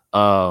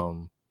I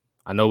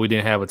know we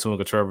didn't have a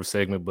Tunica Trevor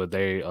segment, but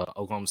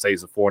Oklahoma State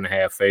is a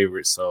 4.5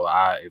 favorite. So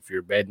if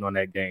you're betting on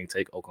that game,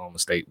 take Oklahoma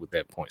State with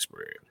that point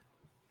spread.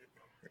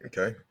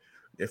 Okay.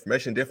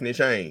 Information definitely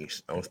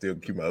changed. I'm still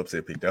keep my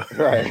upset pick though.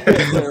 Right.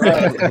 I'm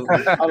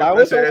like,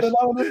 what's up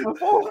on this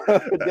before? I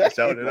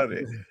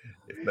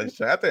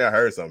think I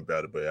heard something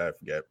about it, but I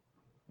forgot.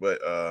 But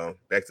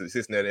back to the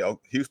Cincinnati,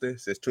 Houston.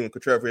 Since Tunica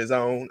Trevor is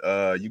on,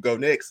 you go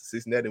next.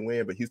 Cincinnati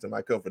win, but Houston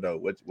might cover though.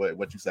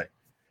 What you say?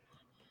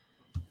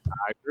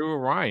 I agree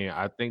with Ryan.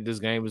 I think this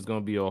game is going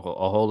to be a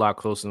whole lot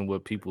closer than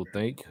what people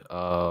think.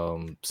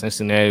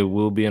 Cincinnati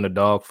will be in a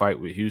dogfight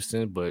with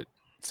Houston, but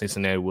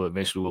Cincinnati will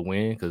eventually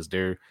win because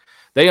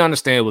they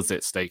understand what's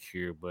at stake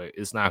here, but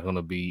it's not going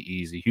to be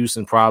easy.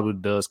 Houston probably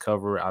does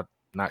cover. I'm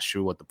not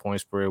sure what the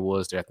point spread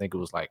was there. I think it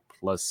was like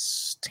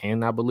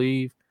 +10, I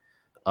believe,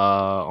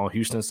 on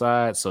Houston's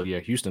side. So, yeah,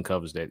 Houston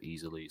covers that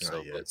easily.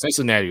 So, but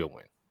Cincinnati will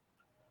win.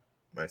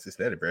 Man,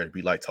 Cincinnati better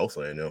be like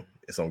Tulsa in them.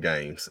 It's on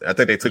games. I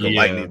think they took them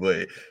lightly,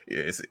 but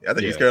I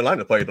think East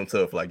Carolina played them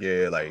tough. Like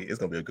it's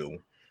gonna be a good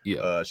one.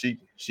 Yeah.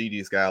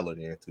 Sheedy Skyler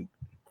there too.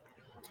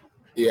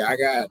 Yeah, I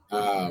got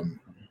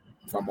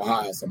from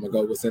Ohio, so I'm gonna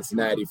go with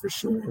Cincinnati for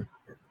sure.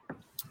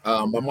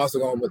 I'm also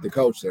going with the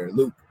coach there,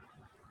 Luke.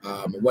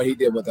 What he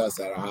did with us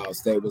at Ohio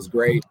State was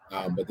great.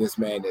 But this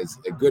man is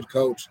a good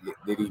coach.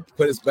 Did he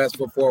put his best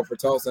foot forward for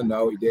Tulsa?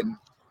 No, he didn't.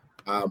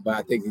 But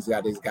I think he's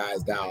got these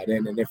guys dialed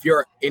in. And if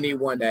you're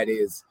anyone that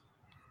is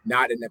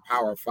not in the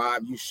Power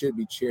 5, you should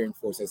be cheering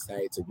for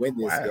Cincinnati to win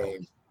this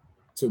game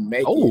to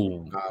make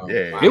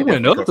it. It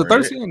went up to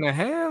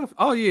 13.5.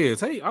 Oh, yeah.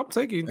 I'm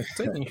taking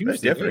Houston.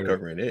 Definitely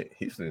covering it.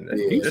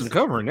 Houston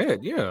covering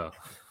that, yeah.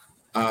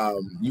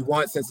 You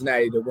want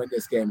Cincinnati to win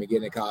this game and get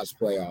in the college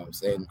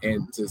playoffs.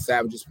 And to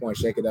Savage's point,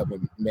 shake it up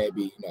and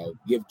maybe,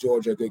 give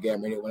Georgia a good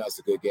game or anyone else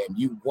a good game.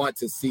 You want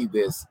to see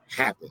this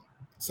happen.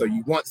 So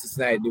you want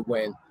Cincinnati to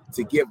win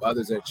to give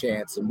others a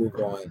chance to move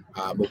on,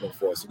 moving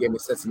forward. So give me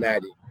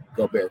Cincinnati,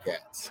 go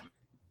Bearcats.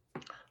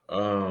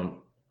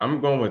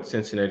 I'm going with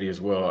Cincinnati as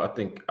well. I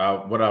think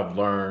what I've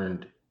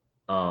learned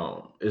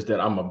is that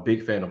I'm a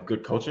big fan of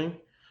good coaching.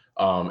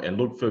 And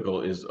Luke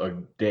Fickell is a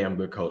damn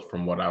good coach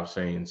from what I've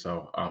seen.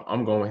 So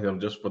I'm going with him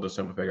just for the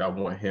simple fact I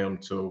want him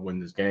to win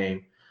this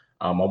game.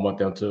 I want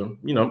them to,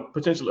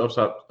 potentially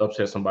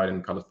upset somebody in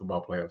the college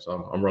football playoffs.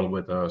 So I'm rolling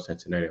with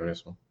Cincinnati on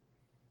this one.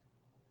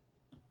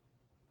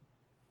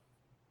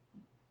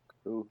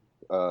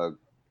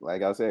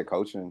 Like I said,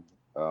 coaching,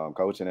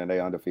 and they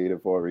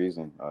undefeated for a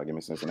reason. Give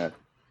me Cincinnati.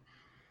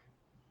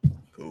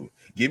 Cool.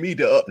 Give me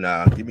the up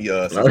now. Give me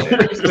I was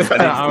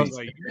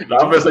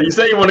like, you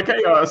say you want a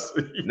chaos.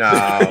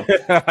 Nah,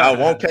 I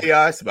want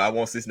chaos, but I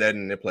want Cincinnati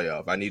in the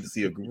playoff. I need to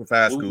see a group of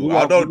 5 school. We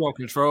won't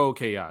control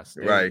chaos.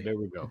 Right. There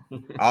we go.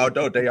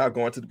 Although they are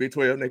going to the Big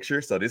 12 next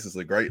year, so this is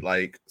a great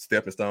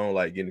stepping stone,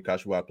 getting the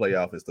college football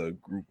playoff. It's the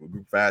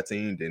group 5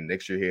 team. Then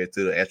next year head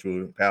to the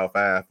actual Power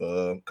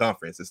 5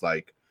 conference. It's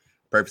like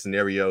perfect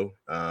scenario.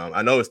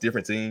 I know it's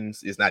different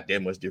teams. It's not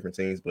that much different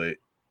teams, but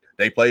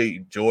they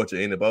played Georgia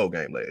in the bowl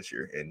game last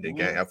year, and the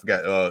game I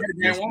forgot.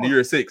 New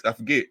Year's 6. I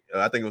forget.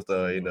 I think it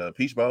was in the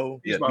Peach Bowl.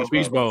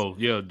 Peach Bowl.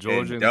 Yeah,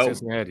 Georgia and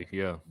Cincinnati.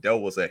 Yeah, that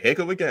was a heck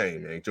of a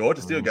game, and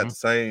Georgia still got the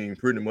same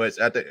pretty much.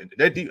 I think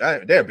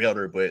they're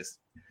better, but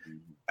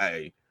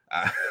I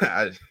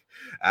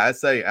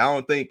say I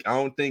don't think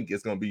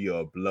it's gonna be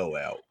a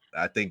blowout.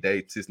 I think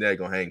Cincinnati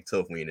gonna hang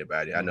tough with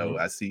anybody. I know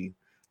I see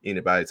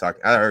anybody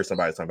talking. I heard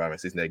somebody talking about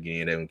Cincinnati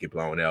again. They gonna get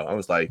blown out. I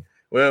was like,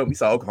 well, we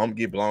saw Oklahoma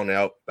get blown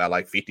out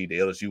by 50 to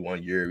LSU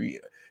one year. We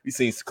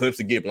seen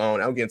Clemson get blown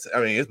out. It's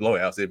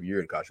blowouts every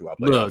year in college football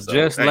playoffs.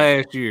 Look,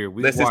 last year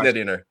we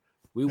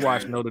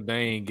watched Notre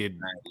Dame get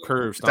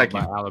curve stomped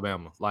by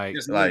Alabama. Bro,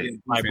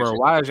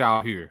 why is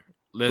y'all here?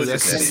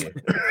 Let's your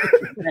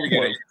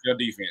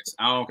defense.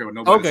 I don't care what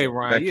nobody. Okay,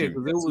 Ryan. Yeah,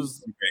 because it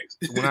was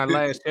when I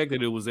last checked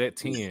it was at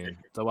 10.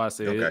 So I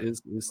said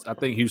it's I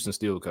think Houston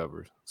still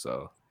covers.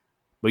 So.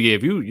 But yeah,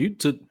 if you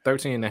took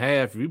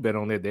 13.5, if you bet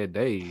on that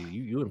day,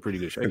 you in pretty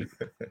good shape.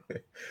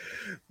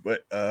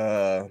 But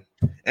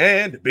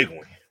and the big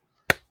one,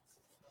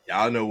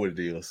 y'all know what it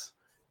is.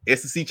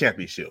 SEC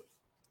championship.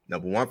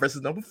 number 1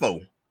 versus number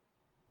 4.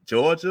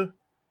 Georgia,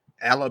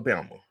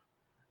 Alabama.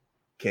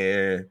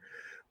 Can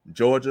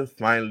Georgia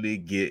finally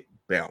get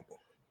Bama?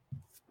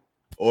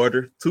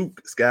 Order: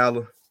 Took,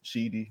 Skylar,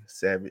 Sheedy,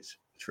 Savage,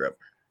 Trevor.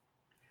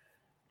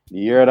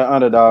 You're the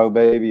underdog,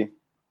 baby.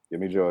 Give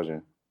me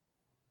Georgia.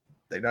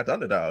 They're not the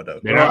underdog, though.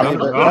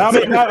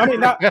 I mean,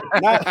 not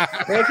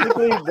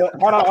technically, but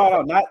hold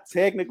on. Not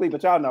technically,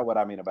 but y'all know what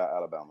I mean about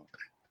Alabama.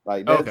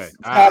 Like, that's,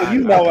 okay. You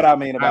know what I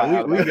mean about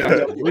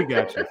Alabama. We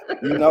got you.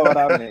 You know what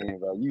I mean,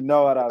 bro. You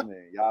know what I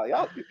mean.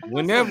 Y'all.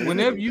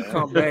 Whenever you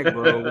come back,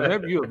 bro,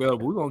 whenever you're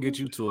available, we're going to get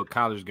you to a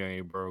college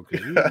game, bro,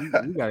 because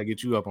we got to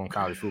get you up on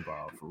college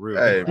football, for real.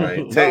 Hey,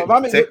 man.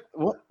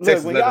 Look,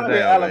 when y'all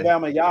hear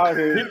Alabama, y'all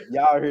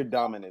hear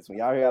dominance. When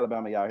y'all hear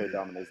Alabama, y'all hear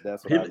dominance.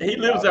 That's what he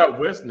lives out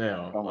west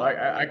now. Like,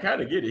 I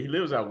kind of get it. He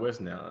lives out west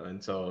now.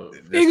 And so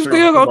he can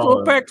still go to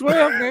a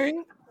Pac-12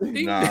 game.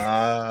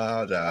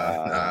 Nah.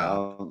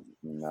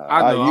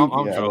 I know.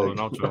 I'm trolling.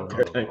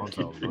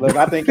 Look,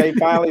 I think they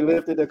finally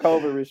lifted the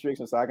COVID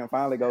restrictions, so I can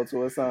finally go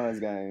to a Suns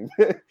game.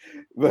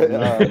 But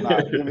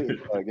give me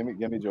Georgia.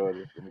 Give me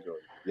Georgia.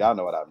 Y'all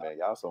know what I mean.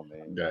 Y'all so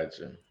mean.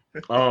 Gotcha.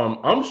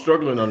 I'm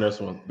struggling on this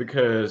one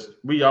because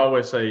we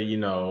always say,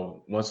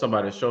 when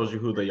somebody shows you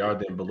who they are,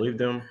 then believe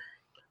them.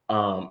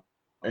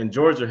 And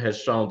Georgia has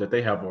shown that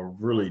they have a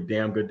really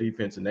damn good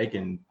defense, and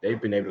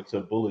they've been able to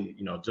bully,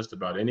 just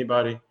about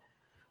anybody.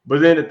 But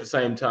then at the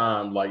same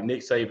time, like Nick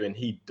Saban,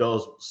 he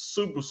does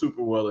super,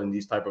 super well in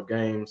these type of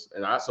games.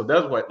 And so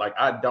that's what,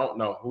 I don't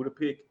know who to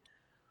pick.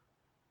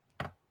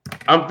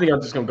 I'm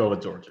just going to go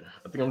with Georgia.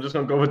 I think I'm just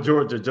going to go with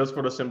Georgia just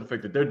for the simple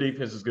fact that their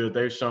defense is good.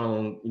 They've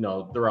shown,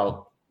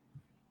 throughout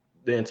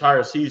the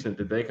entire season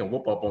that they can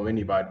whoop up on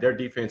anybody. Their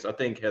defense, I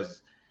think,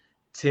 has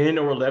 10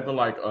 or 11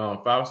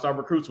 5-star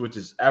recruits, which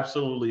is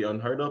absolutely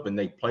unheard of, and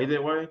they play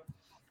that way.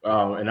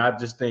 And I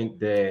just think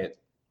that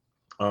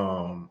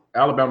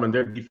Alabama and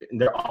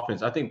their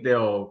offense, I think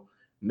they'll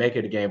make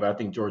it a game, but I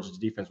think Georgia's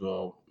defense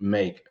will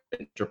make an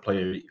extra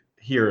play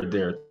here or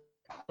there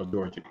of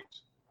Georgia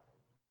games.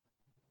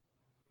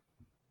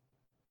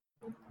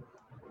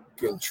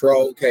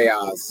 Control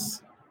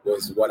chaos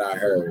was what I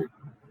heard.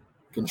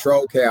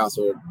 Control chaos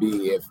would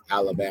be if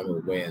Alabama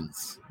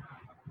wins,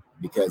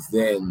 because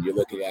then you're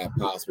looking at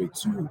possibly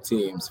 2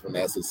 teams from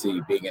the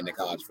SEC being in the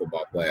college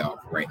football playoff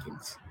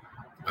rankings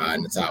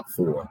in the top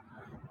 4.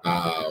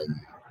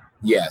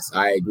 Yes,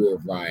 I agree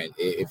with Ryan.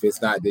 If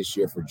it's not this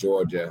year for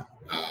Georgia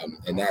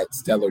and that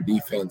stellar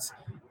defense,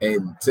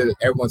 and to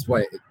everyone's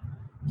point,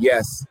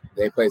 yes,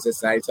 they play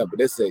Cincinnati tough, but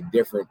this is a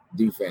different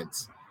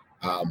defense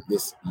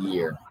this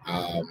year.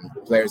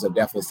 Players have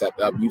definitely stepped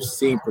up. You've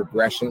seen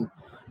progression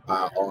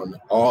on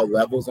all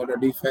levels on their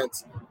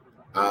defense.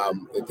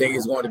 The thing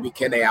is going to be,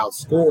 can they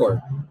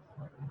outscore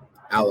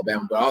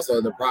Alabama? But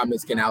also the problem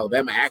is, can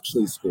Alabama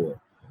actually score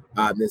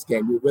this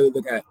game? We really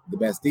look at the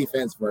best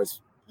defense versus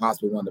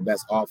possibly one of the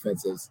best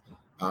offenses,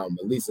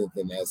 at least in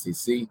the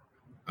SEC.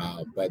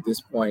 But at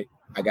this point,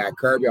 I got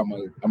Kirby. I'm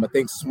gonna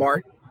think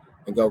smart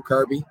and go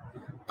Kirby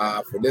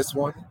for this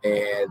one,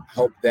 and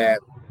hope that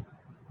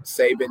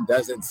Saban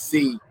doesn't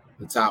see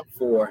the top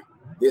 4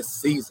 this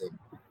season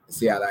and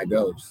see how that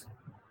goes.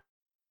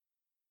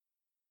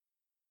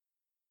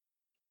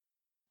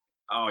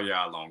 Oh,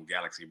 y'all on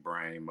Galaxy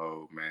Brain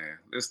mode, man.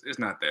 It's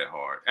not that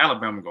hard.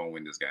 Alabama gonna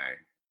win this game.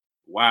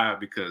 Why?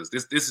 Because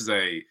this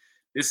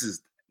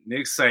is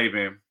Nick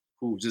Saban,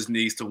 who just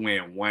needs to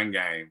win one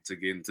game to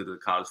get into the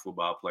college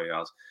football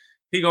playoffs.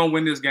 He gonna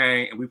win this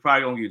game, and we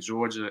probably gonna get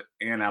Georgia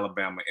and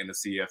Alabama in the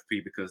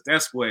CFP, because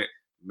that's what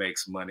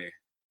makes money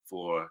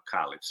for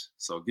college.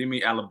 So give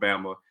me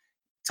Alabama.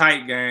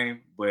 Tight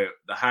game, but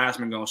the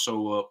Heisman gonna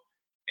show up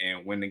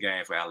and win the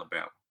game for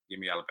Alabama. Give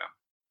me Alabama.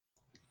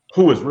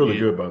 Who is really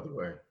good, by the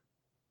way.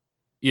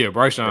 Yeah,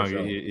 Bryce Young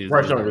is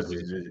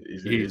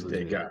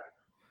the guy.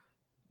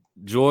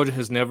 Georgia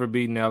has never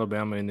beaten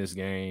Alabama in this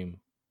game.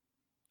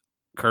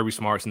 Kirby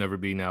Smart's never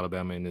beaten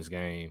Alabama in this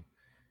game.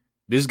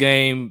 This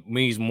game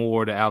means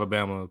more to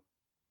Alabama,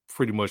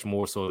 pretty much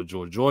more so to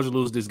Georgia. Georgia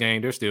lose this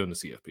game, they're still in the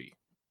CFP.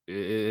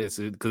 It's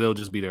because they'll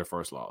just be their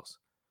first loss.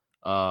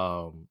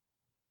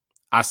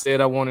 I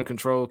said I want to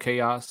control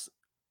chaos,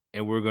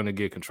 and we're going to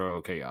get control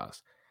of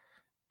chaos.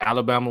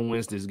 Alabama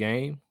wins this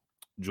game.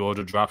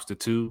 Georgia drops to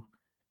 2,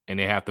 and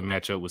they have to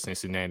match up with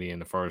Cincinnati in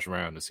the first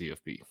round of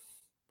CFP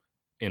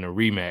in a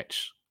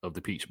rematch of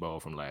the Peach Bowl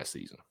from last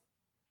season.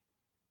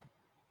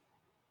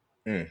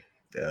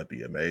 That'd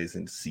be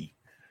amazing to see.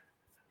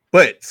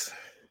 But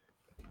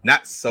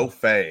not so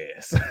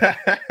fast. Look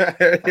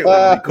at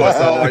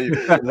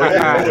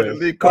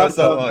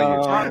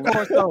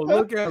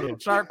him.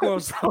 Shark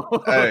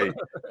Corso. Hey,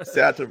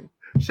 shout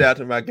out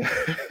to my guy.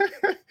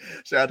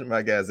 Shout out to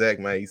my guy Zach,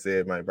 man. He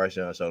said, man, Bryce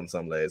Young showed him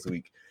something last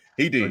week.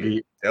 He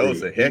did. That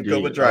was a heck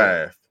of a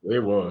drive.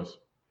 It was.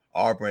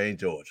 Auburn,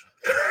 Georgia.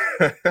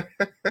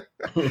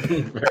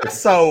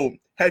 So,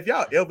 have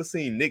y'all ever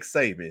seen Nick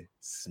Saban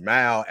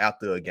smile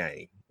after a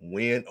game,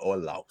 win or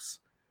loss?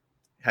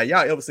 Have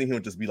y'all ever seen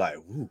him just be like,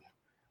 "Ooh,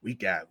 we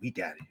got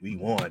it. We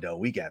won though.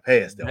 We got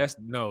past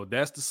though."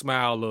 That's the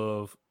smile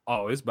of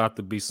oh, it's about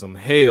to be some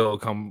hell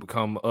come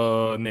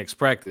next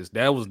practice.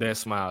 That was that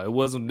smile. It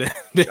wasn't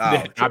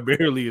that I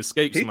barely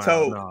escaped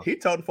smile. He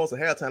told the folks at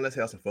halftime, let's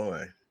have some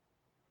fun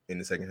in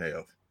the second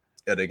half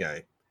of the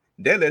game.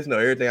 That lets know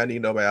everything I need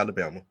to know about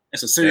Alabama.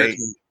 It's a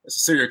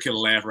serial killer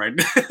laugh right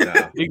now.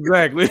 Nah.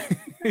 Exactly.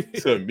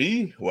 To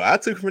me, what I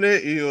took from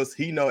that is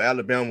he know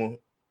Alabama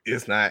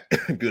is not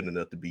good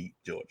enough to beat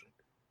Georgia.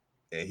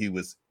 And he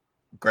was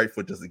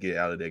grateful just to get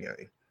out of that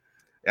game.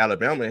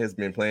 Alabama has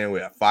been playing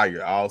with a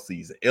fire all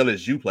season.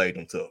 LSU played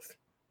them tough.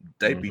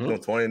 They beat them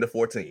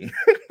 20-14.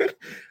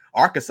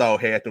 Arkansas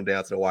had them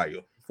down to the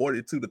wire,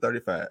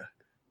 42-35.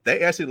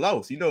 They actually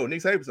lost. You know,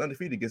 Nick Saban's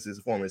undefeated against his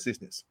former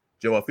assistants.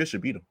 Joe Fisher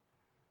beat him.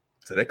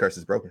 So that curse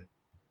is broken.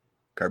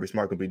 Kirby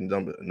Smart could beat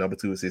the number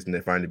 2 assistant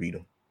that finally beat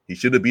him. He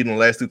should have beaten the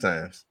last 2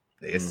 times.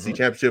 The SEC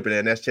championship and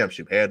the national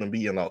championship had them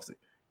beat and lost it.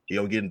 He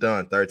don't get it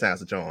done. 3rd time's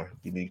the charm.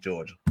 Give me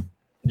Georgia.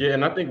 Yeah,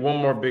 and I think one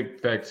more big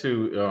fact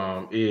too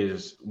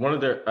is one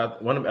of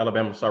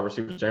Alabama's star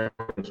receivers,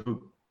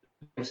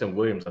 Jameson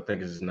Williams, I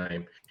think is his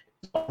name,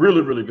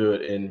 really, really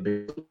good in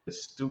the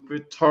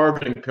stupid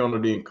targeting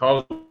penalty in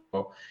college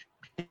football.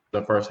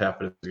 The first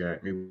half of this game,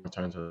 he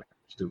returned to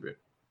stupid.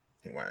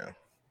 Wow.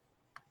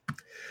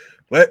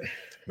 But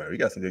man, we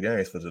got some good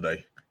games for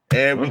today,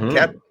 and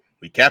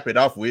we cap it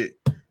off with.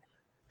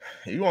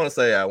 I want to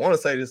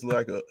say this is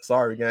like a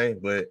sorry game,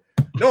 but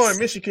knowing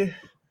Michigan,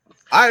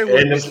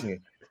 Iowa,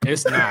 Michigan.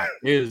 It's not.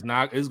 It is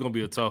not. It's gonna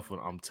be a tough one.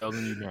 I'm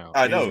telling you now.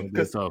 I know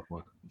because tough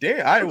one.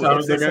 Damn, Iowa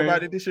upset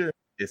somebody this year.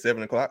 It's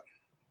 7:00.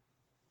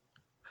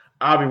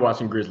 I'll be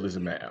watching Grizzlies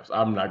and Mavs.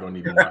 I'm not gonna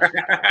even watch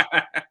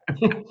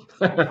it.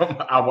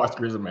 I'll watch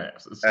Grizzlies and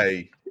Mavs.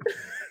 Hey.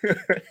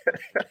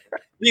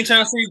 You ain't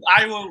trying to see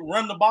Iowa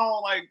run the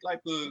ball like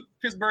the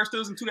Pittsburgh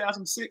Steelers in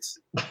 2006?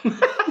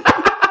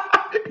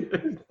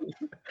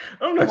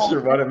 I'm not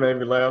sure why that made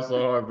me laugh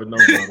so hard, but no.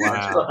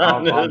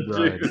 Wow,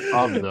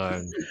 I'm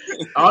done.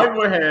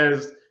 Iowa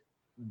has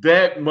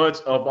that much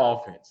of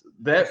offense.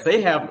 That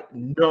they have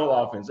no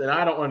offense, and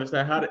I don't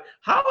understand how is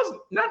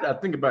not that I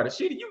think about it.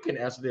 Sheedy, you can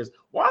answer this.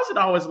 Why is it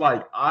always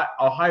like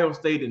Ohio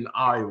State and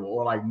Iowa,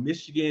 or like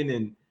Michigan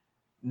and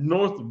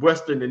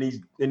Northwestern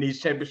in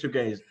these championship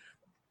games?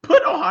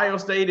 Put Ohio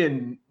State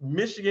and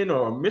Michigan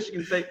or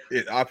Michigan State.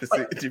 It's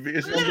opposite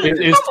division.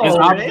 It's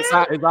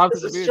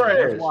opposite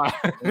division.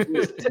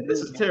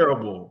 This is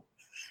terrible.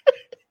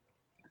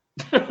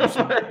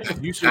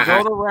 You should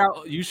go the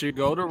route. You should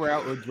go the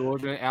route with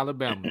Georgia and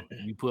Alabama.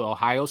 You put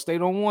Ohio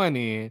State on one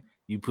end.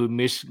 You put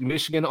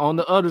Michigan on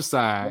the other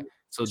side.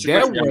 So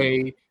that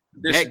way,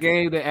 that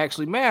game that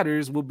actually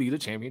matters will be the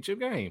championship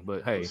game.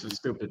 But hey, this is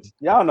stupid.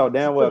 Y'all know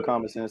damn well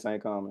common sense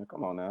ain't common.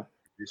 Come on now.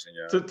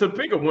 To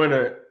pick a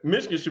winner,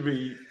 Michigan should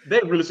be. They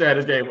really should have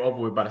this game over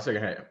with by the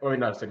second half. Or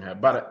not the second half,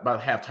 by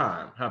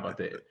halftime. How about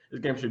that? This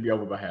game should be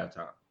over by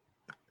halftime.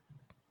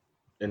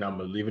 And I'm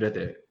gonna leave it at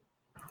that.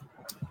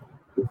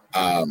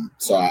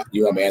 So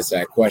you want me to answer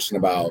that question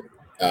about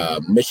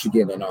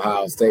Michigan and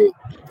Ohio State?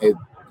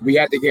 We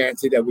have to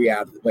guarantee that we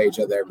have to play each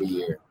other every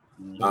year.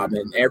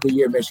 And every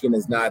year Michigan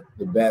is not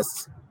the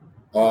best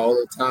all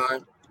the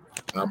time,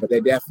 but they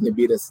definitely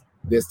beat us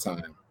this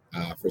time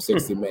for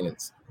 60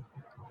 minutes.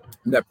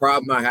 The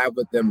problem I have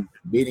with them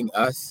beating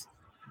us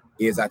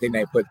is I think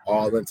they put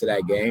all into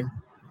that game.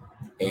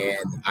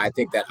 And I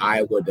think that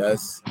Iowa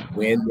does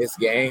win this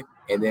game.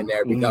 And then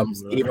there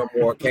becomes even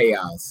more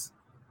chaos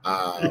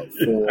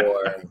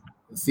for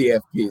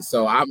CFP.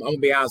 So I'm going to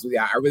be honest with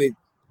you.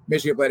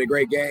 Michigan played a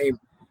great game.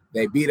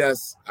 They beat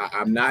us.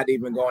 I'm not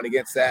even going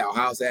against that.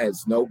 Ohio State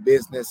has no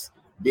business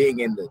being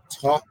in the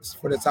talks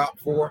for the top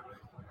 4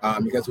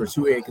 because we're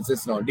too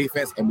inconsistent on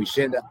defense. And we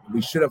should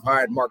have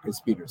hired Marcus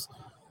Peters.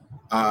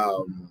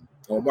 From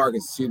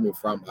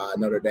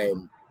Notre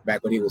Dame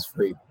back when he was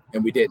free,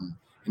 and we didn't.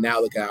 And now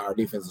look at our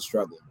defense is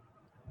struggling.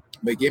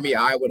 But give me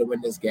Iowa to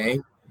win this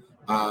game,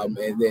 and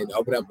then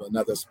open up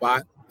another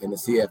spot in the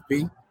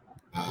CFP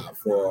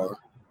for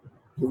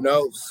who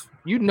knows.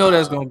 You know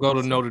that's gonna go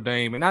to Notre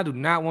Dame, and I do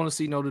not want to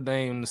see Notre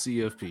Dame in the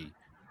CFP.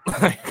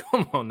 Like,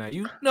 come on now,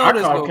 you know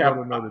that's gonna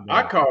go to Notre Dame.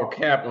 I call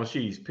cap on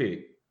Shee's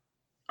pick.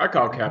 I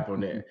call cap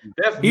on that.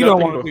 That's he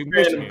don't want to be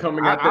Michigan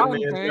coming out that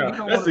man.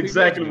 That's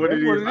exactly what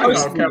it is. I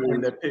call cap on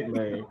that pick,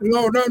 man.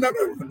 No.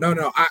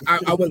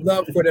 I would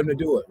love for them to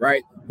do it,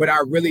 right? But I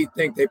really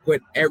think they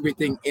put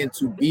everything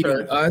into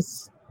beating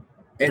us,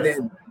 and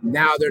then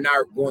now they're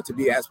not going to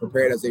be as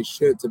prepared as they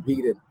should to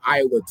beat an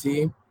Iowa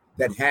team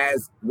that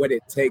has what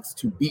it takes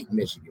to beat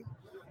Michigan.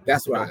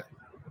 That's what I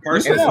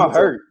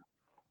personally.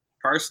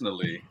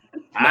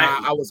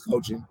 I was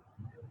coaching.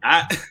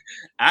 I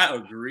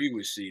agree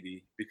with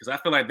Sheedy because I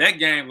feel like that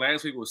game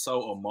last week was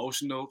so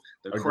emotional.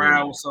 The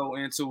crowd was so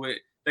into it.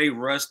 They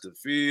rushed the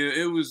field.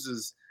 It was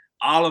just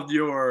all of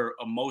your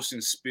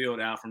emotions spilled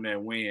out from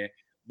that win.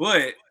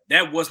 But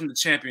that wasn't the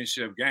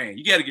championship game.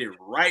 You got to get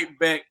right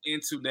back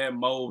into that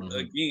mode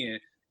again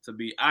to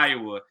beat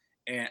Iowa.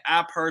 And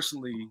I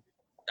personally,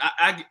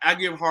 I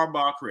give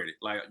Harbaugh credit.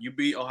 Like, you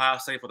beat Ohio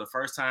State for the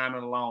first time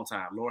in a long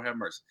time. Lord have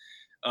mercy.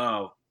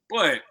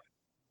 But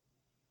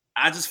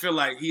I just feel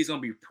like he's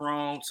gonna be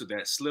prone to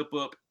that slip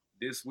up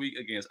this week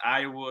against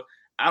Iowa.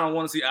 I don't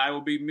want to see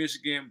Iowa beat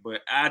Michigan,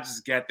 but I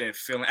just got that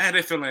feeling. I had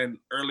that feeling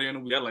earlier in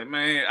the week. I was like,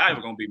 man,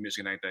 Iowa gonna beat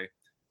Michigan, ain't they?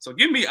 So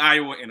give me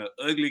Iowa in an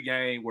ugly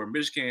game where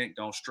Michigan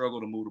don't struggle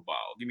to move the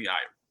ball. Give me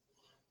Iowa.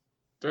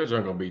 That's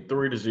not gonna be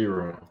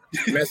 3-0.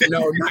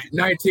 No,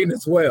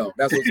 19-12.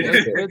 That's what's going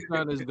to be.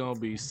 That is gonna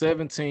be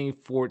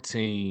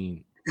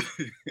 17-14.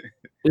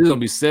 It's gonna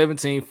be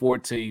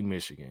 17-14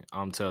 Michigan.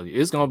 I'm telling you,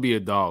 it's gonna be a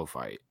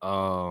dogfight.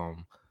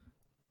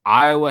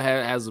 Iowa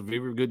has a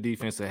very good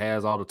defense that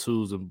has all the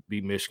tools to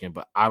beat Michigan,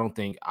 but I don't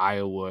think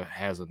Iowa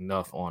has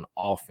enough on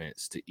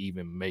offense to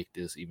even make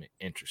this even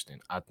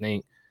interesting. I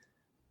think,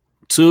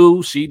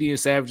 to Sheedy and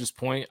Savage's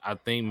point, I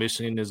think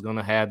Michigan is going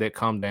to have that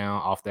come down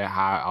off that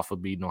high, off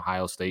of beating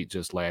Ohio State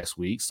just last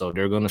week. So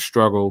they're going to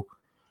struggle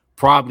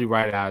probably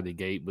right out of the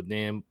gate, but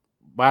then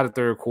by the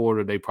third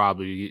quarter, they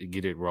probably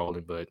get it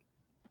rolling. But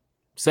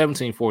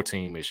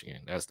 17-14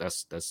 Michigan. That's the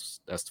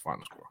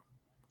final score.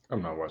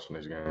 I'm not watching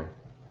this game.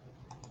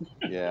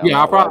 Yeah,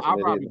 I'll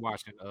probably be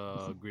watching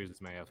Grizzlies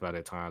Mavs by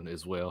that time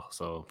as well.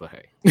 So, but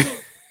hey,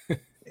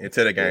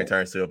 until the game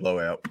turns to a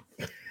blowout.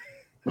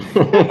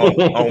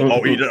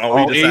 on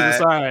either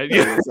side.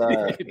 Yeah.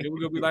 Then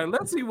we're gonna be like,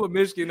 let's see what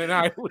Michigan and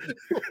Iowa do.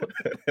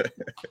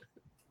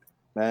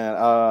 Man,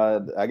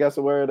 I guess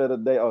the word of the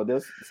day. Oh,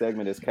 this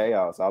segment is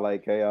chaos. I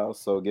like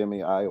chaos, so give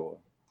me Iowa.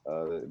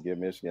 Get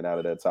Michigan out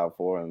of that top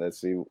 4, and let's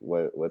see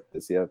what the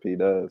CFP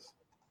does.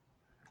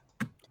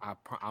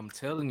 I'm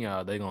telling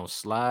y'all, they're gonna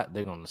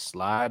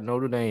slide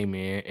Notre Dame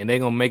in, and they're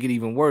gonna make it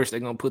even worse. They're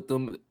gonna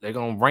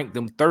rank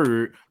them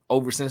third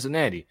over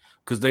Cincinnati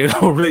because they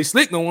don't really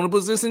slick don't want to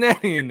put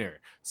Cincinnati in there.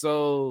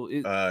 So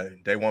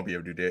they won't be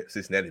able to do that.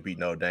 Cincinnati beat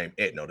Notre Dame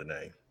at Notre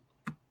Dame.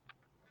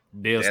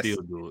 They'll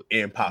still do it.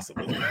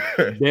 Impossible.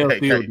 They'll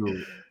still do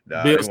it.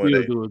 They'll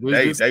still do it.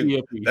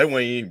 They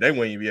wouldn't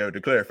even be able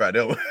to clarify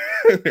that one.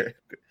 Because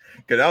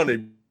I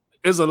don't.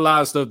 There's a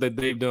lot of stuff that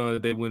they've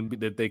done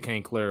that they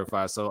can't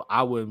clarify, so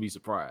I wouldn't be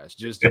surprised.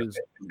 Just mark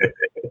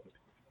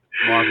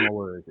my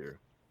words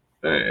here.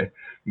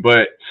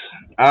 But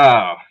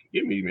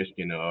give me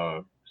Michigan.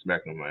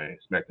 Smack them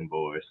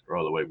boys.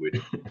 Roll away with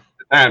it. The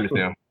time is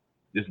now.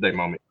 This is their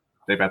moment.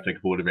 They about to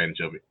take full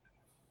advantage of it.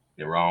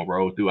 And Ron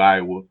rolls through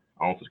Iowa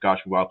on for Scotch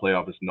football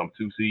playoff as number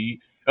 2 seed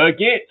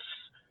against.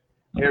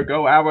 Here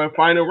go our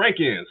final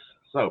rankings.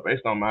 So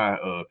based on my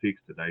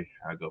picks today,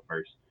 I go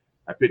first.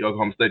 I picked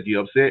Oklahoma State to get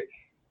upset,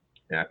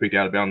 and I picked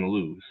Alabama to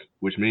lose,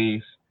 which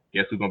means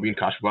guess who's gonna be in the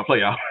college football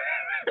playoff?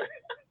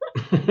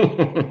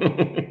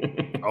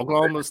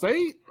 Oklahoma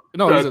State?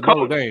 No, it's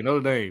Notre Dame.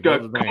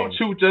 Coach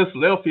who just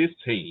left his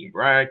team,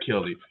 Brian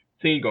Kelly.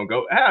 Team gonna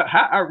go.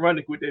 How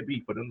ironic would that be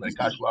for them in the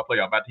college football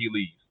playoff after he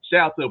leaves? Shout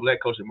out to the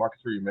black coach at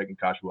Marcus Freeman making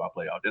college football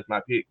playoff. That's my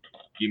pick.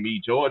 Give me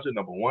Georgia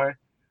number 1,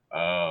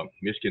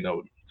 Michigan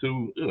number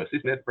 2.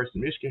 Cincinnati versus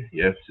Michigan.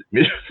 Yeah,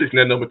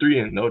 Cincinnati number 3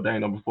 and Notre Dame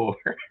number 4.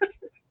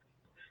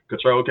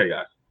 Control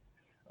chaos.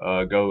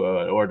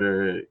 Go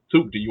order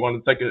 2. Do you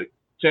want to take a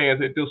chance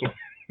at this one?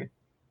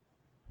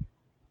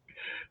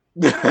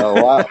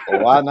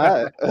 Why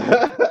not?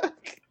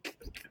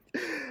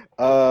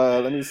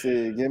 Let me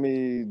see. Give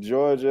me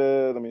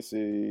Georgia. Let me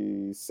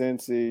see.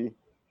 Cincy.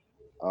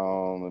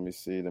 Let me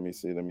see.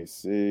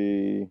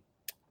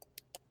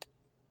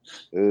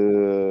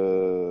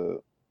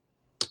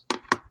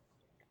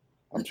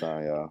 I'm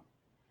trying, y'all.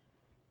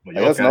 Well,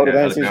 I guess Notre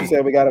Dame. Since you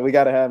said we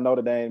gotta have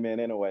Notre Dame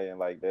in anyway, and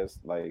like that's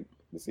like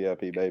the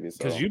CLP baby.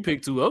 Because you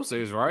picked 2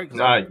 upsets, right?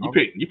 Nah, you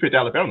picked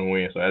Alabama to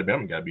win, so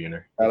Alabama got to be in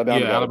there.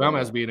 Alabama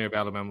has to be in there if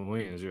Alabama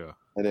wins. Yeah.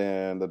 And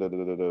then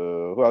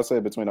who I say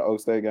between the Oak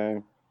State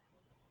game?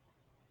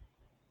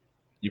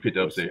 You picked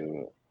the upset.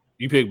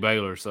 You picked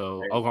Baylor,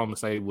 so Oklahoma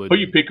State would. Who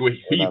you pick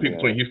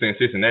between Houston and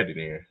Cincinnati?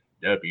 Then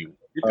that'd be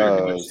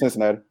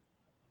Cincinnati.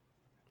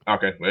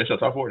 Okay, well, it's your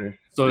top 4 then.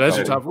 So that's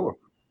your top 4.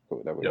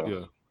 Cool, there we go.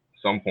 Yeah.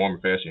 Some form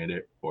of fashion in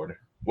that order.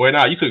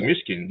 Well, you took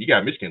Michigan. You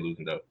got Michigan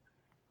losing though.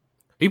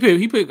 He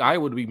picked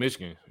Iowa to beat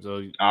Michigan. So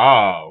you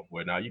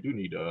do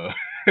need Yeah,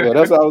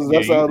 that's what I was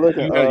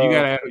looking. You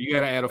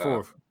gotta add a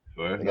 4th.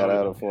 You gotta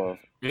add a 4th.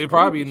 It'd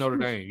probably be Notre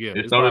Dame. Yeah,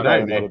 it's Notre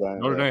Dame.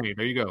 Notre Dame.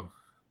 There you go.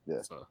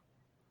 Yeah. So.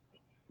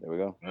 There we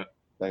go.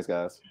 Thanks,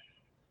 guys.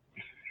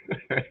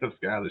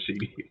 Skylar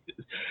Sheedy.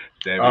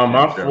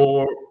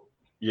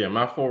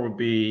 My 4 would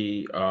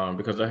be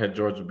because I had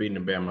Georgia beating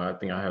Alabama. I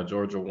think I have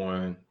Georgia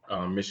 1.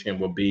 Michigan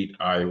will beat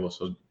Iowa,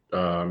 so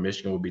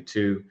Michigan will be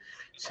 2.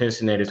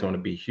 Cincinnati is going to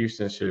be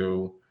Houston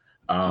 2.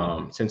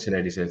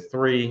 Cincinnati's at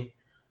 3.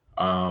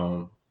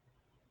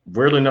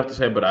 Weirdly enough to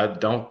say, but I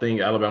don't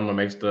think Alabama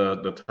makes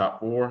the top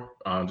 4.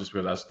 Just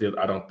because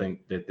I don't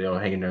think that they'll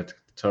hang in there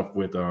tough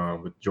with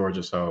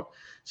Georgia. So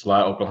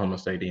slide Oklahoma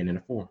State in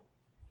the 4,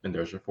 and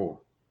there's your 4.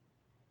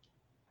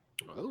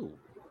 Oh.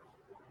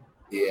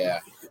 Yeah,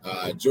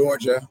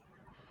 Georgia,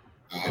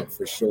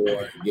 for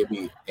sure. Give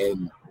me,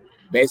 and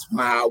based on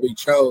how I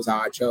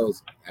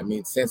chose. I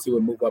mean, since he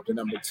would move up to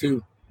number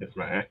 2. That's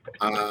right.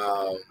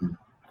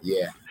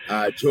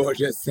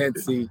 Georgia,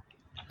 Cincy,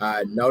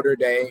 Notre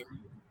Dame,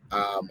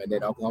 and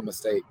then Oklahoma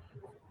State.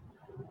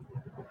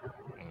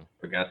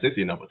 got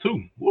Cincy number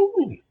 2.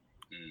 Woo!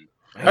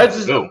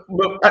 It's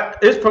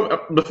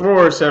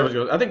before Savage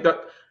goes. I think that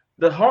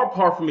the hard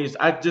part for me is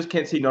I just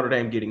can't see Notre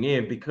Dame getting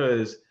in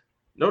because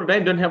Notre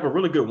Dame doesn't have a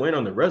really good win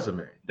on their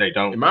resume. They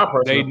don't. In my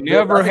personal, they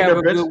never have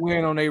a good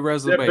win on their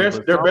resume.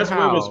 Their best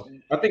win was,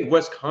 I think,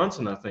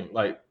 Wisconsin. I think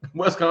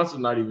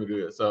Wisconsin's not even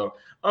good. So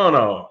I don't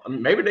know. I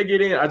mean, maybe they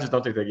get in. I just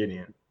don't think they get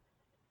in.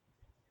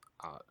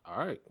 All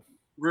right.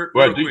 Real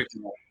quick.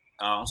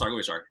 I'm sorry. Go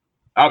ahead. Sorry.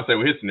 I would say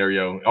with his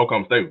scenario,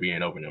 Oklahoma State would be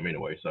in over them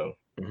anyway. So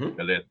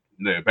unless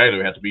Baylor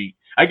would have to be,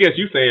 I guess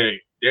you saying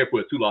they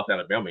put 2 lost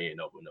Alabama in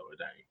over Notre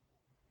Dame.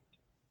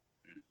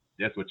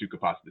 That's what you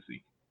could possibly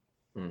see.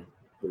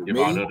 If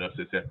all the other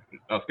success,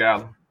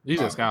 Scholar.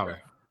 He's a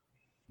scholar.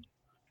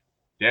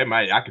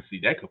 I could see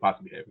that could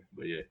possibly happen.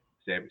 But yeah,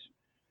 Savage.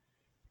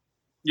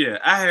 Yeah,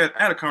 I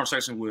had a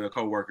conversation with a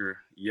coworker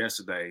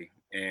yesterday,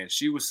 and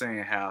she was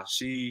saying how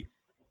she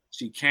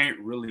can't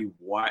really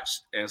watch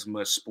as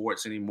much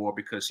sports anymore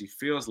because she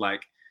feels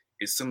like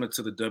it's similar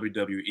to the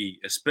WWE,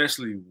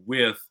 especially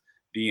with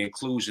the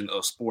inclusion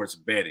of sports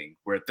betting,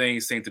 where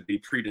things seem to be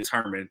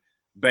predetermined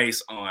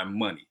based on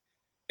money.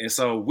 And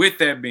so with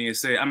that being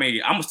said, I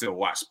mean, I'm going to still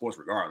watch sports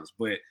regardless,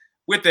 but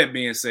with that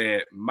being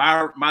said,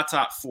 my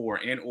top 4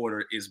 in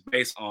order is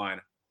based on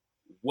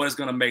what's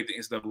going to make the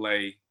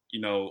NCAA,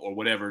 or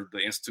whatever the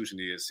institution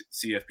is,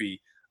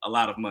 CFP, a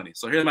lot of money.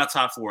 So here's my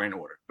top 4 in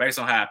order based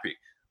on how I pick.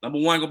 Number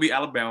 1 going to be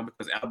Alabama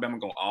because Alabama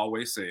going to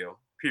always sell,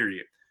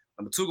 period.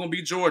 Number 2 going to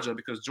be Georgia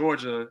because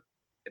Georgia,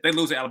 if they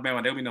lose to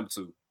Alabama, they'll be number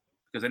 2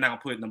 because they're not going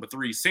to put number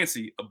 3,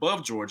 Cincy,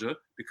 above Georgia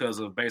because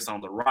of based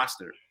on the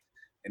roster.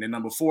 And then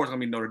number 4 is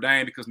going to be Notre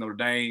Dame because Notre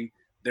Dame,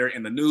 they're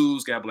in the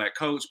news, got a black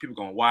coach, people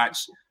going to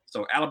watch.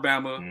 So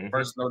Alabama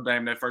versus Notre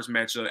Dame, that first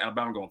matchup,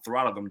 Alabama going to throw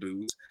out of them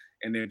dudes.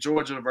 And then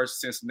Georgia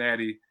versus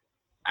Cincinnati,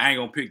 I ain't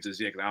going to pick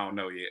just yet because I don't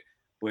know yet.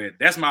 But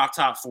that's my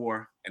top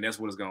 4, and that's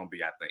what it's going to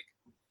be, I think.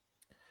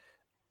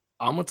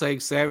 I'm going to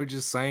take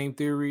Savage's same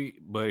theory,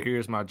 but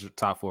here's my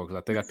top 4 because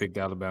I think I picked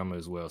Alabama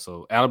as well.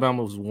 So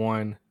Alabama was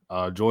 1.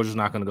 Georgia's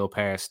not going to go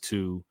past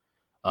 2.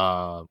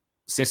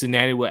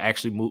 Cincinnati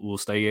will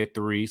stay at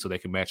 3 so they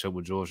can match up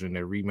with Georgia in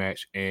their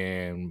rematch,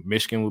 and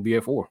Michigan will be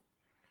at 4.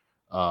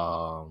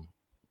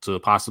 To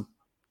possibly,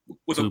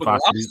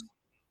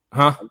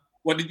 huh?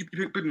 What did you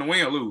pick in the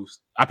win or lose?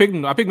 I picked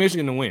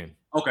Michigan to win.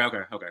 Okay.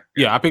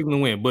 Yeah, I picked them to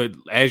win, but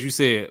as you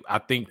said, I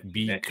think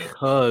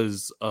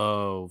because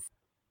of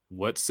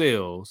what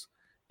sells,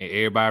 and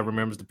everybody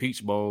remembers the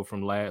Peach Bowl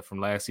from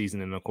last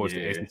season, and of course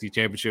the SEC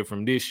championship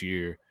from this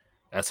year.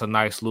 That's a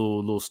nice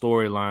little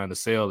storyline to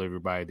sell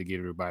everybody, to get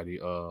everybody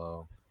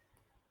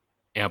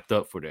amped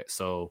up for that.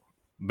 So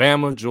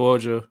Bama,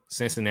 Georgia,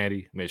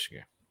 Cincinnati,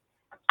 Michigan.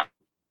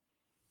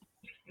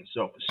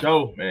 So for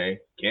sure, man.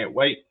 Can't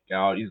wait.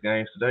 Got all these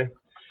games today.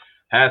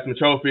 Heisman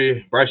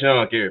Trophy, Bryce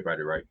Young,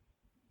 everybody, right?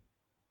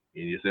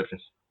 Any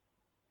exceptions?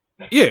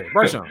 Yeah,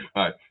 Bryce Young.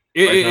 All right.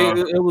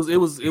 It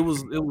was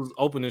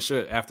open and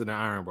shut after the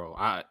Iron Bowl.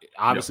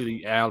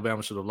 Obviously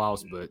Alabama should have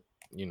lost, but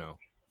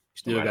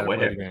still got to play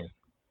the game.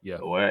 Yeah.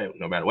 Well,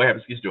 no matter what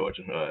happens against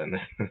Georgia, a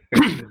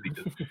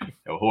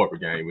horrible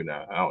game.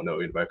 I don't know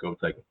anybody can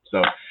overtake them.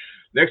 So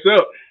next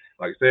up,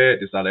 like I said,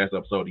 this is our last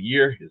episode of the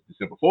year. It's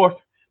December 4th.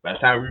 By the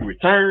time we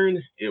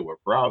return, it would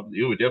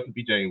definitely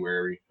be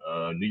January.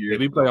 New Year's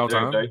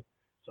Day.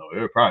 So it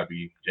would probably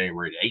be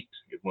January 8th.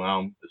 If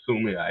I'm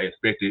assuming I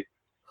expected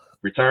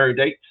return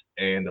date.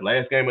 And the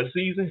last game of the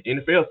season,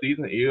 NFL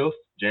season, is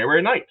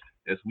January 9th.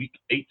 That's week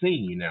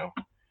 18 now.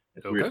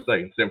 That's weird to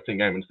say. 17th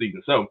game of the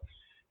season. So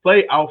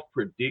playoff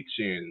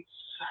predictions.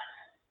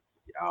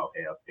 Y'all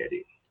have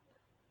Eddie.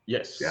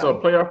 Yes. So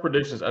playoff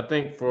predictions, I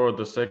think for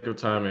the sake of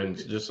time and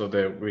just so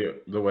that we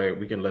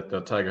can let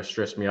the Tigers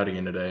stress me out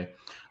again today.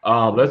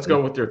 Let's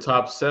go with your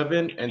top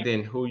 7 and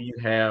then who you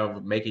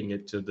have making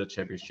it to the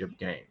championship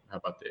game. How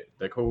about that?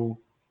 That cool?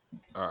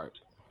 All right.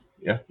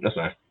 Yeah, that's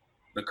fine.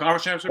 The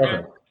conference championship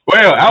game?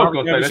 Well, I was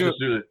gonna say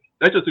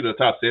let's just do the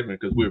top 7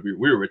 because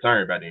we're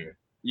retiring by then.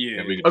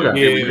 Yeah. We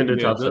can do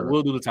top 7.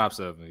 We'll do the top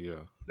 7. Yeah.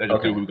 Let's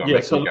just do who's gonna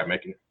got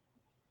making it.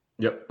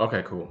 Yep.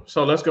 Okay. Cool.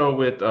 So let's go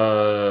with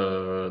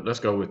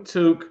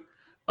Took,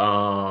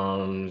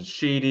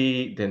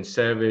 Sheedy, then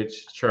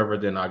Savage, Trevor,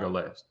 then I go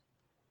last.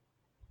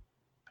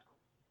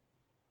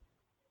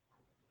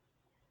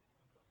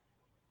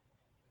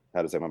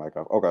 How to take my mic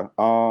off? Okay.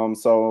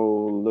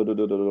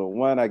 So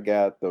one, I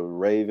got the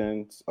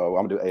Ravens. Oh,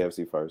 I'm gonna do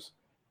AFC first.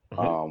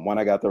 One,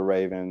 I got the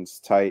Ravens,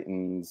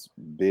 Titans,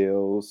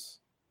 Bills,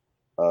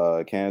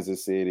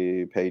 Kansas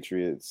City,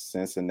 Patriots,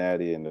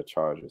 Cincinnati, and the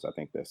Chargers. I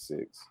think that's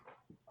 6.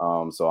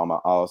 So I'm gonna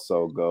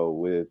also go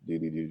with I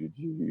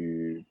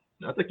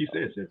think you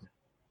said 7.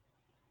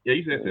 Yeah,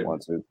 you said 7. 1,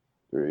 2,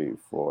 3,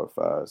 4,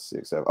 5,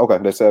 6, 7. Okay,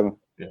 that's 7.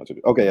 Yeah.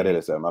 Okay, yeah, that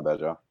is 7. My bad,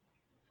 y'all.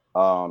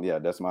 Yeah,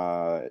 that's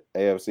my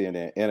AFC, and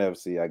then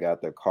NFC. I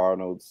got the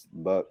Cardinals,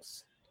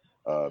 Bucks,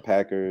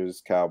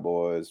 Packers,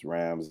 Cowboys,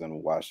 Rams,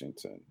 and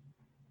Washington.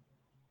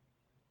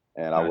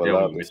 And I would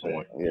love to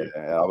say,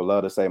 I would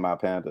love to say my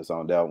Panthers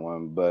on that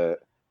one, but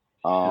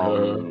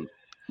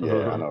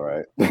yeah, I know,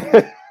 right?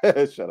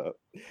 Shut up.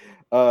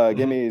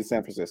 Give me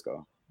San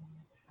Francisco.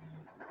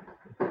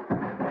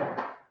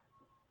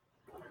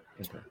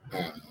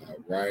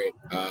 Right.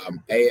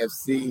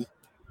 AFC.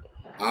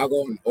 I'll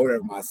go in order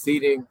of my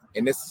seating,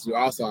 and this is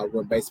also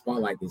based upon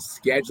like the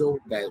schedule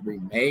that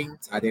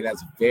remains. I think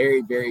that's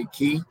very, very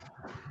key.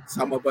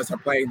 Some of us are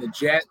playing the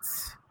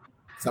Jets.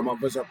 Some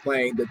of us are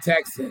playing the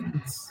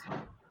Texans.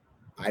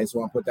 I just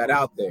want to put that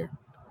out there.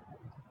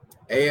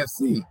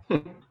 AFC,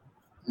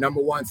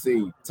 number 1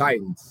 seed,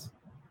 Titans.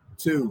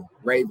 2,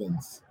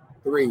 Ravens.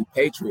 3,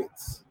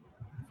 Patriots.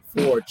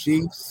 4,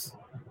 Chiefs.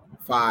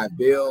 5,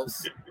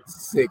 Bills.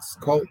 6,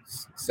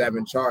 Colts.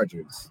 7,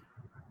 Chargers.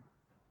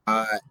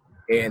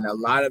 And a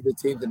lot of the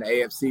teams in the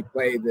AFC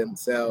play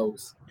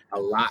themselves a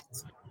lot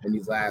in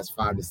these last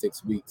 5 to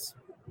 6 weeks.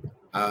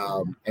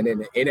 And then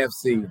the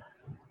NFC,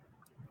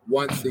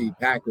 1 seed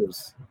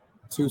Packers,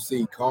 2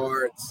 seed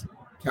Cards,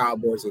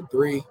 Cowboys are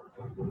 3,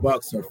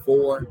 Bucks are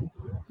 4,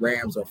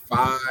 Rams are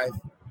 5,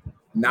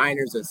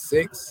 Niners are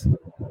 6,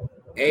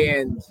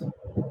 and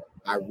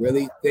I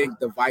really think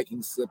the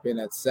Vikings slip in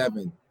at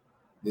 7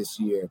 this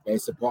year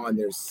based upon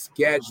their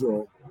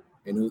schedule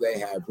and who they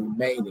have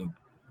remaining.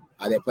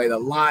 They play the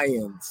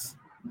Lions,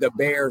 the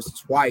Bears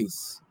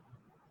twice.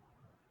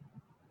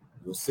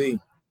 We'll see.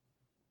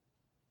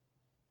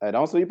 Hey,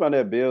 don't sleep on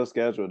that Bills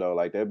schedule though.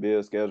 Like that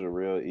Bills schedule,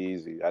 real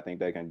easy. I think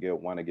they can get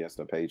one against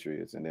the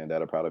Patriots, and then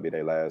that'll probably be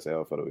their last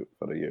L for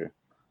the year.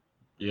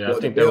 Yeah, well,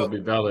 I think that would be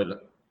valid.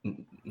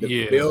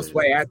 The Bills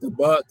play at the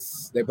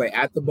Bucks. They play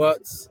at the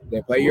Bucks.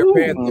 They play your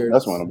Panthers.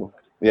 That's winnable.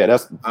 Yeah,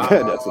 that's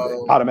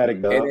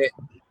automatic dub.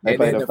 They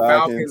play the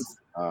Falcons.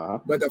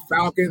 But the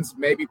Falcons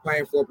may be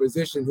playing for a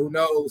position. Who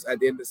knows at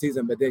the end of the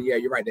season? But then, yeah,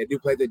 you're right. They do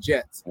play the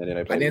Jets. And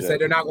then say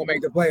they're not going to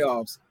make the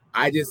playoffs.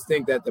 I just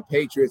think that the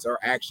Patriots are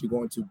actually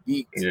going to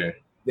beat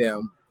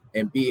them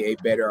and be a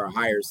better or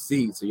higher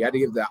seed. So you have to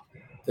give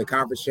the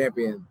conference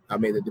champion,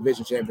 the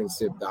division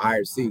championship, the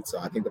higher seed. So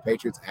I think the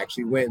Patriots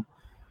actually win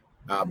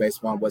based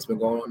upon what's been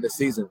going on this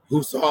season.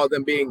 Who saw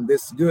them being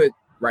this good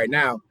right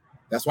now?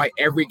 That's why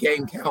every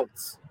game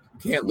counts.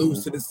 You can't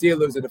lose to the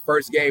Steelers in the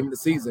first game of the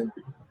season.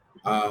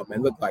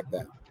 And look like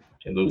that.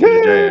 And lose to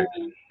the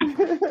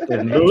Jags.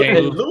 and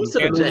lose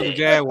to the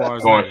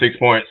Jaguars. Going 6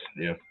 points.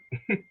 Yeah.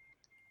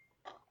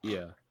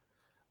 Yeah.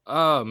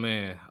 Oh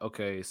man.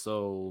 Okay.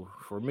 So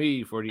for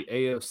me, for the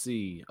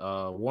AFC,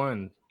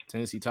 1,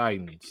 Tennessee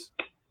Titans.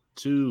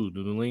 2,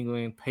 the New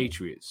England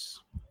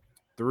Patriots.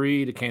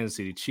 3, the Kansas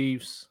City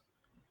Chiefs.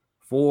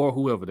 4,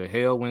 whoever the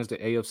hell wins the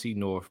AFC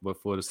North, but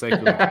for the sake of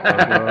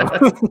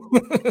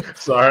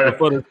sorry,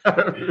 for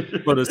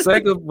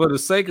the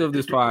sake of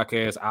this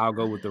podcast, I'll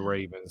go with the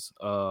Ravens.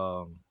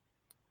 5,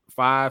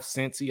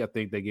 Cincy, I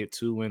think they get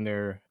 2 in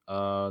there.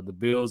 The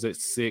Bills at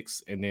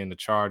 6, and then the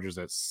Chargers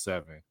at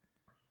 7.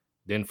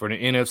 Then for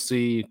the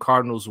NFC,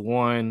 Cardinals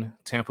 1,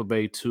 Tampa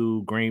Bay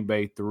 2, Green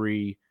Bay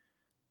 3,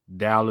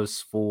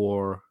 Dallas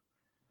 4,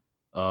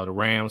 the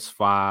Rams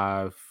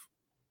 5.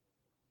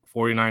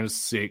 49ers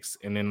 6,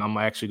 and then I'm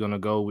actually going to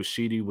go with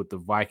Sheedy with the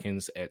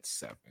Vikings at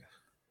 7.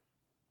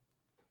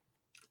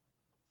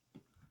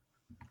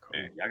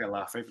 Man, y'all got a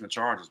lot of faith in the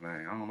Chargers,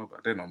 man. I don't know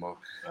about that no more.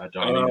 I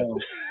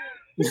don't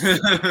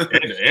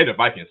and the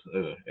Vikings.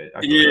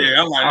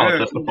 Yeah, I'm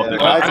like,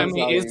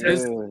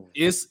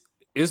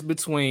 it's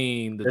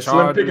between the Chargers.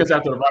 Slim pickings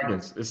after the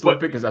Vikings. It's slim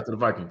pickings after the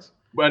Vikings.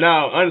 But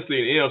now,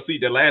 honestly, in the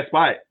NFC, the last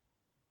spot,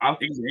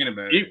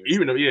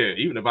 even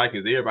the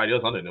Vikings, everybody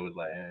else under them was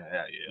like,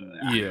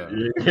 yeah.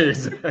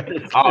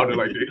 I don't know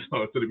like this.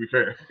 So to be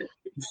fair.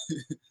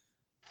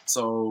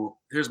 So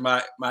here's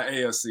my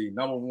AFC.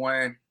 Number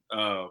 1,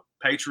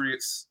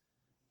 Patriots.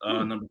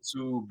 Number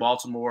 2,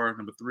 Baltimore.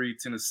 Number 3,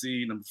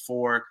 Tennessee. Number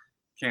 4,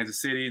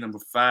 Kansas City. Number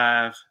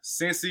 5,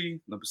 Cincy.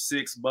 Number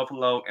 6,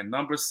 Buffalo. And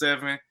number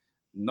 7,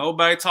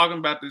 nobody talking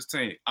about this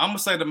team. I'm gonna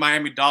say the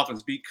Miami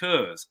Dolphins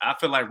because I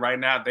feel like right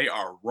now they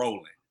are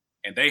rolling.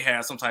 And they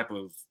have some type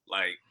of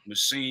like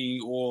machine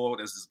oil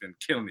that's just been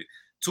killing it.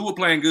 2 are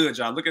playing good,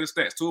 y'all. Look at the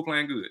stats. 2 are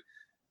playing good.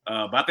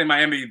 But I think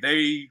Miami,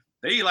 they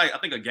like I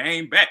think a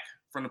game back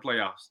from the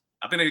playoffs.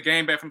 I think they're a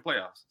game back from the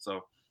playoffs.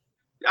 So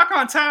y'all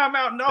can't time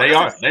out. No, they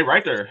are. They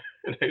right there.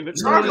 The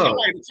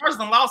Chargers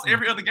done lost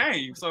every other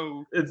game.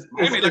 So it's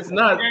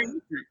not.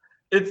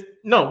 It's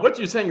no. What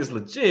you're saying is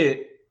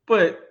legit,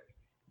 but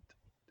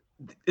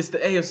it's the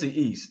AFC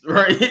East,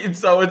 right? And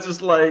so it's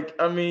just like,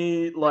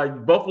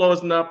 Buffalo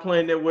is not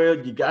playing that well.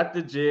 You got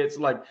the Jets.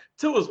 Like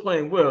Tua's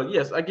playing well.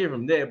 Yes, I give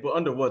him that, but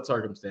under what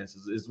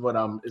circumstances is what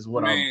I'm. Hey,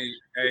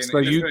 so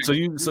you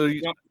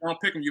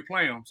don't pick them, you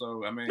play them.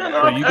 So I mean, you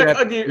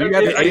got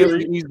the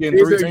AFC East getting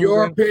 3 teams. These are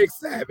your picks,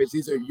 Savage.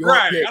 These are your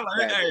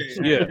picks.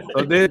 Yeah.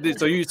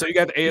 So you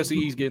got the AFC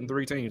East getting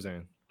 3 teams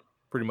in,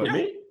 pretty much.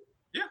 Me?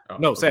 Yeah.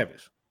 No,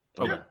 Savage.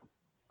 Okay. Yeah.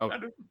 Okay. I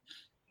do.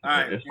 All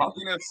right.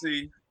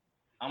 NFC.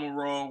 I'm gonna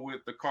roll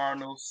with the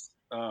Cardinals,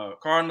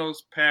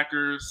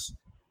 Packers,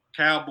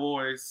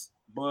 Cowboys,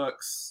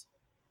 Bucks,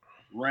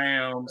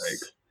 Rams.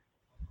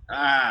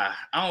 I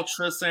don't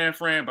trust San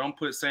Fran, but I'm gonna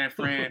put San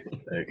Fran.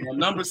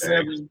 Number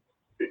 7.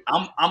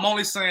 I'm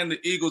only saying the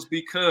Eagles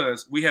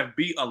because we have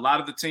beat a lot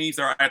of the teams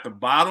that are at the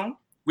bottom,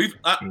 We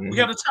have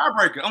the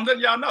tiebreaker. I'm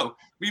letting y'all know.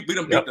 We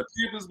done beat the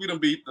Panthers. We done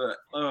beat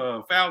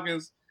the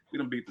Falcons. We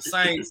done beat the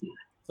Saints.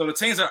 So the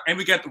teams and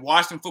we got the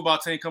Washington football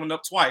team coming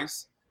up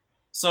twice.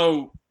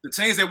 So the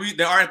teams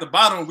that are at the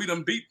bottom, we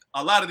done beat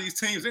a lot of these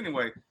teams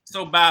anyway.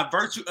 So by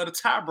virtue of the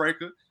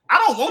tiebreaker,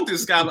 I don't want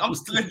this, Skyler. I'm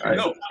just letting you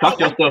know. Talk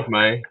your stuff,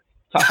 man.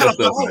 Talk your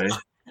stuff, man.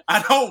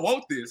 I don't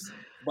want this,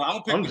 but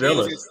I'm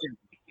jealous.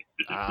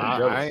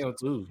 I am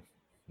too.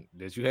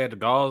 That you had the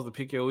balls to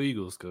pick your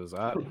Eagles, because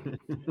I don't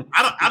want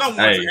to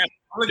happen.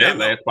 That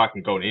last spot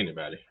can go to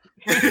anybody.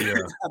 Yeah.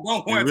 I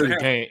don't want really to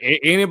happen. Can't.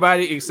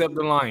 Anybody except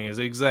the Lions,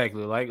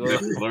 exactly. Like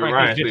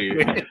Ryan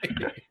said.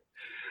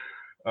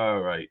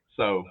 All right,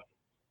 so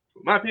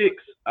my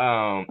picks.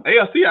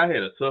 AFC, I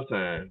had a tough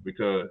time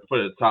because for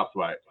the top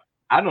spot,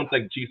 I don't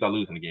think the Chiefs are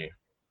losing again.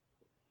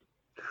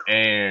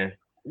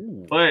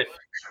 But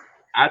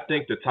I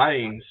think the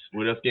Titans,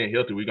 with us getting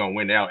healthy, we're gonna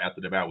win out after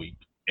the bye week.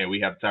 And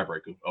we have a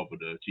tiebreaker over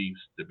the Chiefs,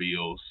 the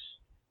Bills.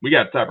 We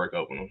got a tiebreaker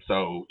over them.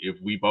 So if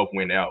we both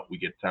win out, we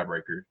get a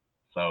tiebreaker.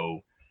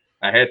 So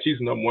I had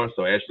Chiefs number 1.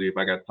 So actually, if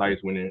I got the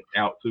Titans winning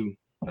out too,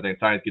 I think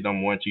Titans get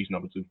number 1, Chiefs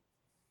number 2.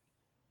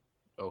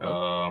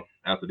 Okay.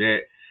 After that,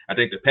 I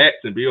think the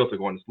Pats and Bills are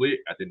going to split.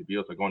 I think the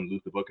Bills are going to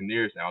lose to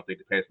Buccaneers. And I don't think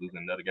the Pats losing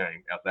another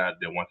game outside of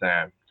that one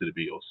time to the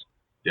Bills.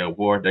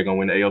 Therefore, they're going to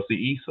win the AFC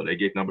East, so they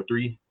get number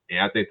 3. And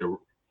I think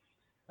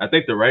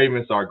the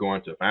Ravens are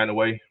going to find a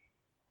way.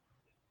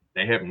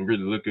 They haven't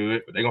really looked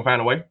good, but they're going to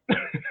find a way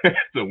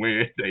to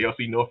win the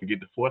AFC North and get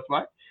the 4th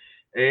spot.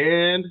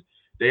 And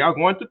they are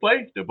going to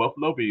play the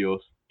Buffalo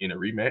Bills in a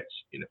rematch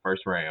in the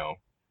first round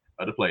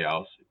of the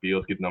playoffs. The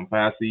Bills get number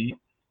 5 seed.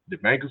 The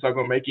Bengals are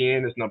going to make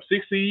in as number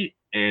 6 seed.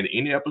 And the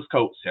Indianapolis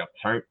Colts have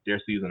turned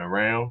their season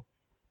around.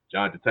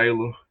 Jonathan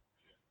Taylor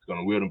is going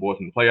to wheel them boys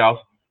in the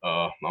playoffs.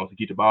 As long as they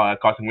keep the ball out of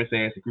Carson Wentz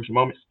hands in crucial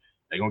moments,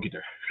 they're going to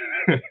get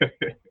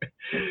there.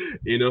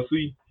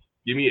 NFC.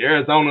 Give me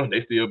Arizona.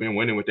 They still been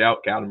winning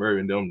without Kyler Murray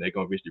and them. They're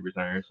going to reach the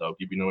return. So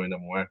give me number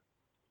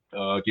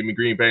 1. Give me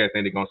Green Bay. I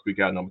think they're going to squeak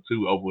out number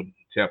 2 over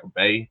Tampa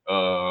Bay.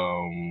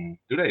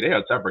 Do they? They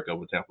have a tiebreaker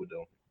over Tampa,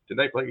 though. Did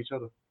they play each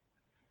other?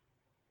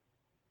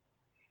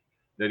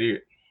 They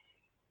did.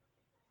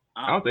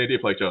 I don't think they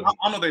did play each other.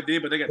 I know they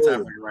did, but they got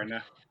tiebreaker right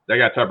now. They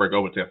got tiebreaker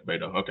over Tampa Bay,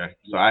 though. Okay.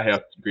 So I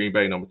have Green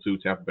Bay number 2,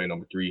 Tampa Bay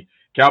number 3.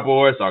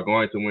 Cowboys are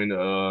going to win.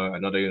 I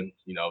know they,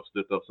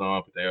 slipped up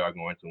some, but they are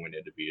going to win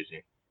their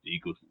division. The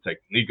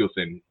Eagles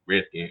and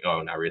Redskins,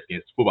 not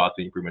Redskins, football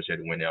team pretty much had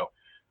to win out.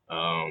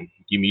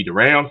 Give me the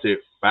Rams at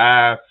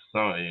 5,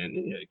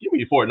 give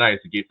me the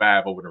 49ers to get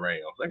 5 over the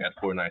Rams. I got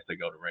the 49ers to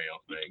go to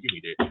Rams, man. Give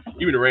me that.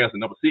 Give me the Rams at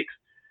number 6.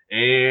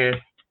 And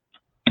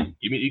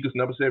give me the Eagles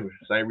number 7.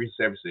 Same reason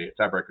 7 said.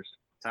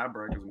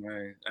 Tiebreakers,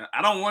 man.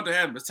 I don't want to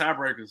have them. It's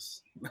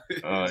tiebreakers.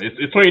 It's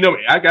between them.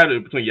 I got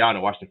it between y'all and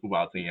the Washington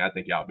football team. I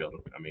think y'all better.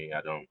 I mean,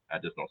 I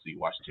just don't see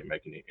Washington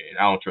making it. And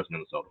I don't trust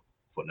Minnesota.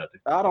 For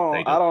nothing. I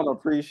don't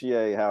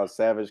appreciate how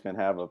Savage can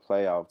have a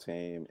playoff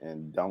team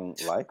and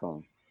don't like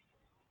them.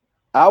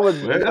 I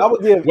would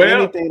give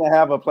anything to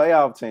have a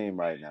playoff team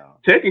right now.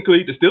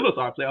 Technically, the Steelers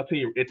are a playoff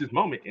team at this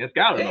moment, and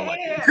Skyler don't like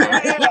it.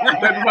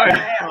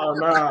 Oh,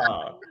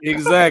 no.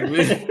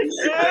 Exactly. So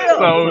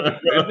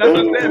it's not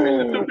just Savage.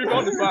 There's 2 people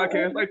on this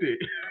podcast like that.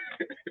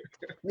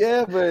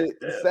 Yeah, but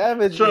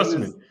Savage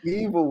is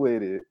evil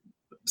with it.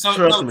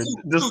 Trust me,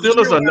 the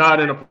Steelers are not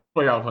in a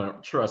playoff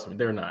hunt. Trust me,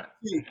 they're not.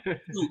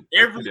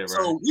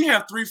 So we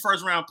have 3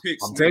 first-round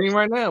picks. I'm telling you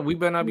right now, we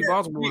better not be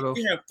Baltimore, though.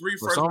 We have 3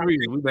 For some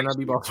reason, we better not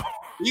be Baltimore.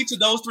 Each of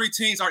those 3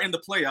 teams are in the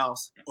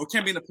playoffs or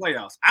can be in the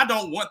playoffs. I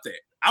don't want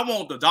that. I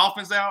want the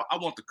Dolphins out. I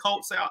want the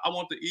Colts out. I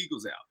want the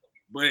Eagles out.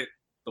 But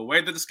the way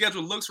that the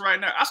schedule looks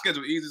right now, our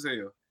schedule easy as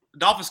hell. The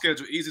Dolphins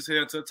schedule easy as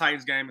hell until the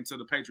Titans game, until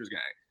the Patriots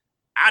game.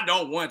 I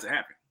don't want it to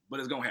happen,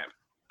 but it's going to happen.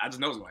 I just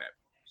know it's going to happen.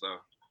 So,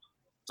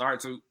 sorry,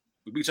 too.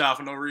 We beat y'all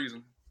for no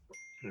reason.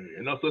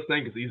 And no such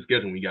thing as easy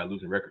schedule when we got a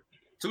losing record.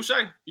 Touche.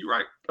 You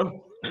right.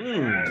 Oh.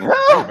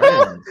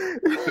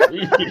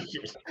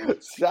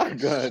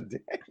 Shotgun.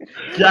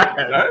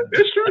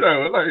 It's true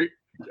though. Like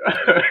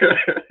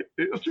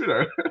it's true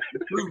though.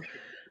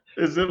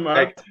 It's in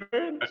my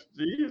turn.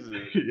 Jesus.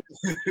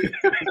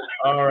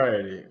 All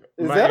righty.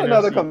 Is that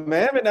another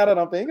commandment now that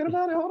I'm thinking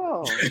about it? Hold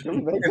on.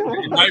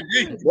 It might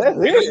be. That's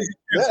it.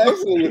 That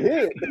actually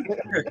hit.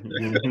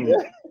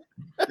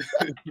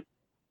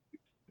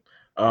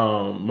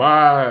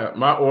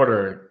 My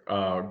order,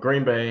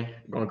 Green Bay,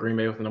 going Green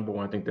Bay with the number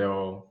 1. I think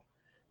they'll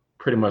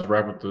pretty much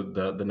wrap up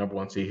the number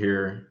 1 seed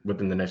here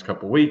within the next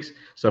couple of weeks.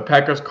 So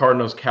Packers,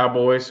 Cardinals,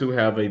 Cowboys, who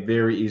have a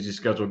very easy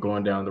schedule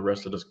going down the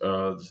rest of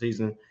the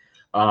season.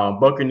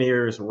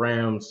 Buccaneers,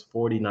 Rams,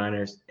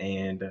 49ers,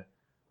 and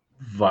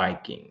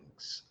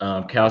Vikings.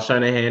 Kyle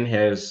Shanahan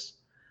has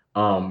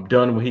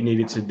done what he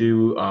needed to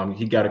do.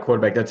 He got a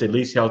quarterback that's at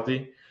least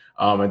healthy.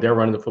 And they're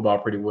running the football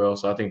pretty well.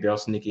 So I think they'll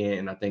sneak in.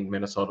 And I think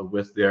Minnesota,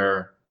 with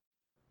their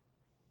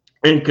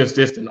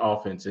inconsistent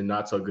offense and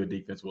not so good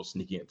defense, will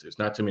sneak into. It's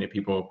not too many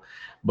people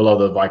below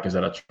the Vikings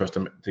that I trust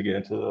them to get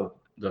into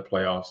the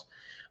playoffs.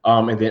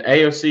 And then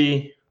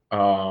AFC,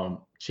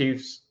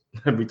 Chiefs,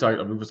 we was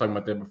talking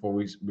about that before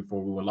we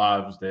were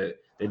live, was that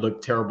they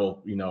looked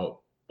terrible,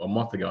 a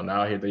month ago.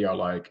 Now here they are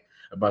like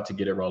about to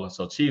get it rolling.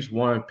 So Chiefs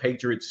 1,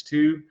 Patriots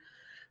 2,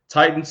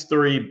 Titans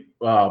 3,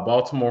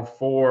 Baltimore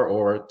 4,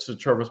 or to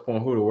Trevor's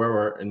point,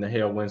 whoever in the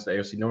hell wins the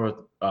AFC North.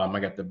 I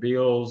got the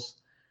Bills,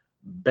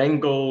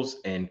 Bengals,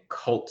 and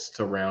Colts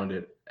to round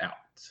it out.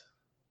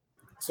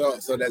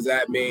 So does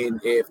that mean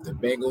if the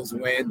Bengals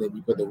win, then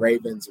you put the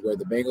Ravens where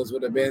the Bengals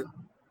would have been?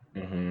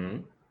 Mm-hmm.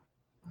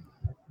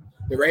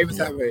 The Ravens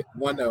have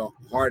one of the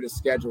hardest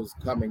schedules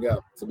coming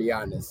up, to be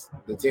honest.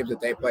 The teams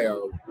that they play are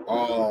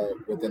all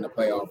within the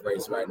playoff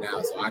race right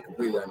now, so I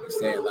completely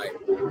understand. Like,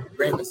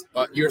 Ravens,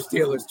 your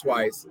Steelers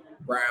twice,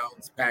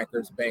 Browns,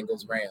 Packers,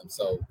 Bengals, Rams.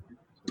 So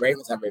the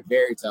Ravens have a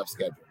very tough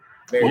schedule.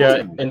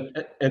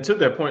 And to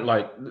that point,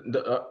 like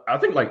I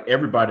think like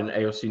everybody in the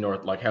AFC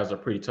North like has a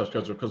pretty tough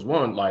schedule because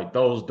one, like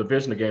those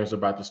divisional games are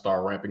about to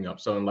start ramping up.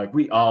 So like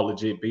we all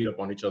legit beat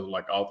up on each other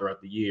like all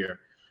throughout the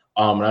year.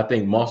 And I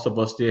think most of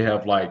us still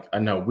have I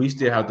know we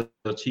still have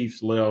the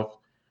Chiefs left.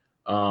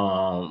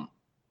 I'm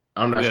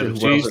not sure who the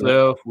Chiefs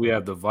left. We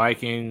have the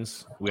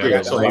Vikings. We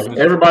have so like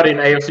everybody in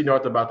the AFC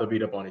North about to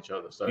beat up on each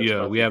other. So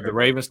we have the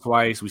Ravens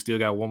twice. We still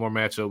got one more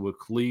matchup with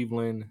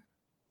Cleveland.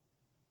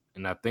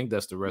 And I think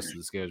that's the rest of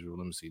the schedule.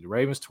 Let me see. The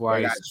Ravens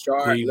twice.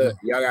 Look,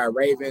 y'all got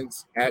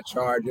Ravens at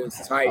Chargers,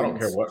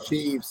 Titans,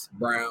 Chiefs,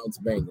 Browns,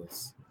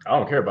 Bengals. I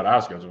don't care about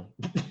our schedule.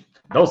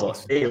 Those are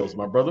L's,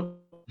 my brother.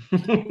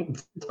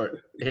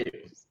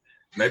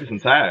 Maybe some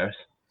ties.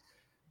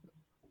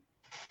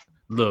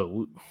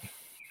 Look.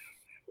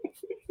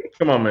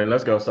 Come on, man.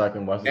 Let's go so I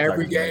can watch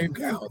Every game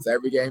counts.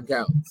 Every game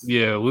counts.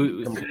 Yeah.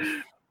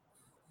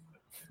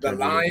 The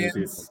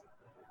Lions.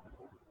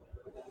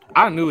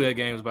 I knew that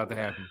game was about to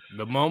happen.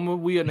 The moment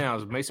we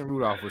announced Mason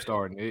Rudolph was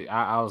starting,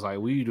 I was like,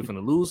 we either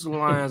finna lose to the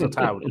Lions or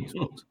tie with these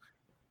folks.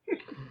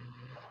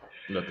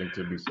 Nothing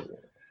to be said.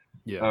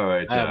 Yeah. All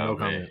right. I have no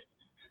comment.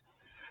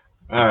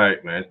 All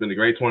right, man. It's been a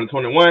great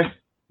 2021.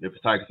 If the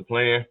Tigers are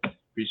playing,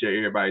 appreciate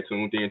everybody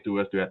tuned in to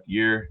us throughout the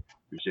year.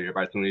 Appreciate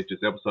everybody tuning in to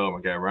this episode. My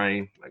guy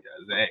Ryan, my guy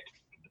Zach.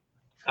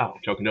 Oh,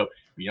 I'm choking up.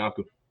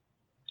 Bianca.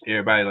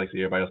 Everybody, like I said,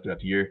 everybody else throughout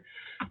the year.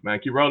 Man,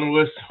 keep rolling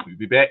with us. We'll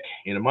be back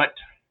in a month.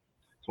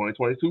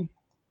 2022.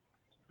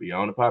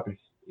 Beyond the popping.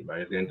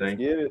 Anybody got anything?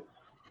 Get it.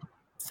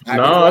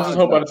 No, I just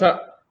hope by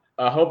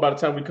the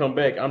time we come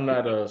back, I'm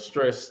not a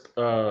stressed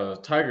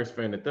Tigers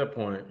fan at that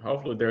point.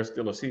 Hopefully there's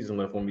still a season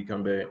left when we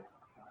come back.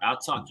 I'll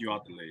talk you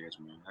off the ledge,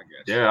 man. I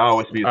guess. There will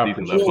always be a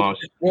season left. As long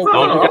as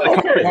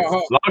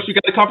you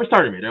got the conference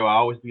tournament, there will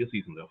always be a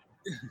season left.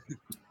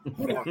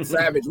 Hold on.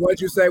 Savage, what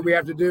did you say we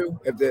have to do?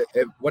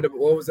 What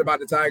was about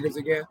the Tigers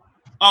again?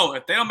 Oh,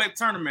 if they don't make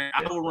the tournament,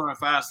 I will run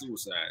 5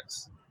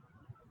 suicides.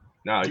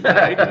 No, you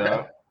got 8,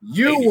 dog.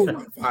 You will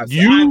run 5.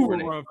 You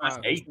will run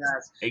 5. 8,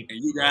 and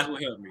you guys will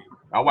help me.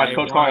 I watched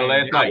Coach Carter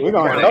last night. We're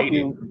gonna help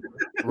you.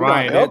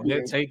 Ryan,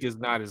 that take is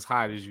not as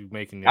hot as you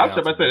making it out. I was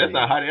about to say that's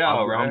not hot at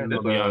all, Ryan.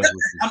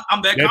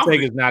 I'm that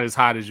take is not as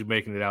hot as you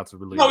making it out to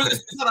believe. No,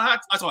 it's not a hot.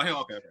 I thought,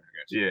 hell, okay.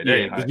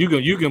 Yeah,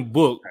 because you can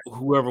book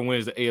whoever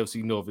wins the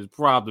AFC North is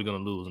probably going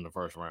to lose in the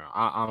first round.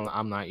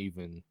 I'm not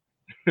even.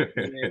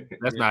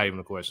 That's not even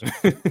a question.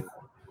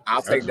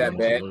 I'll take that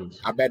bet.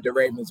 I bet the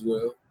Ravens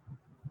will.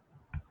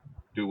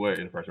 Do what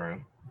in the first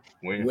round?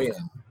 Win.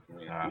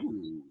 I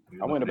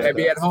win bet.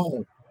 Be at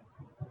home.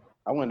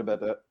 I win to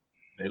bet that.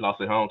 They lost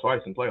at home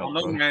twice in playoffs.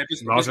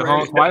 Lost at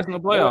home twice in the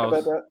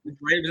playoffs.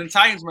 Ravens and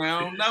Titans, man.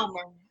 I don't know,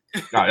 man.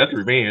 Nah, that's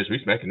revenge.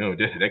 We smacking them.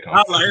 They come.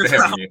 Like,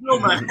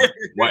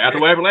 after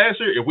what happened last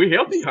year, if we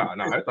healthy,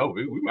 that's over.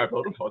 We might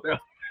blow them folks out.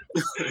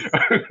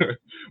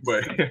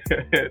 But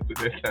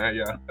this time,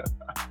 y'all.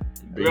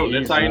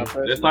 Let's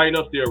tighten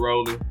up. Still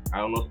rolling. I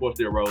don't know. Sports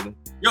still rolling.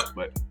 Yep.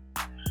 But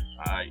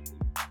all right.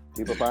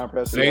 Keep applying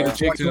pressure. Say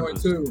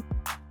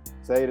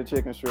the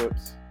chicken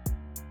strips.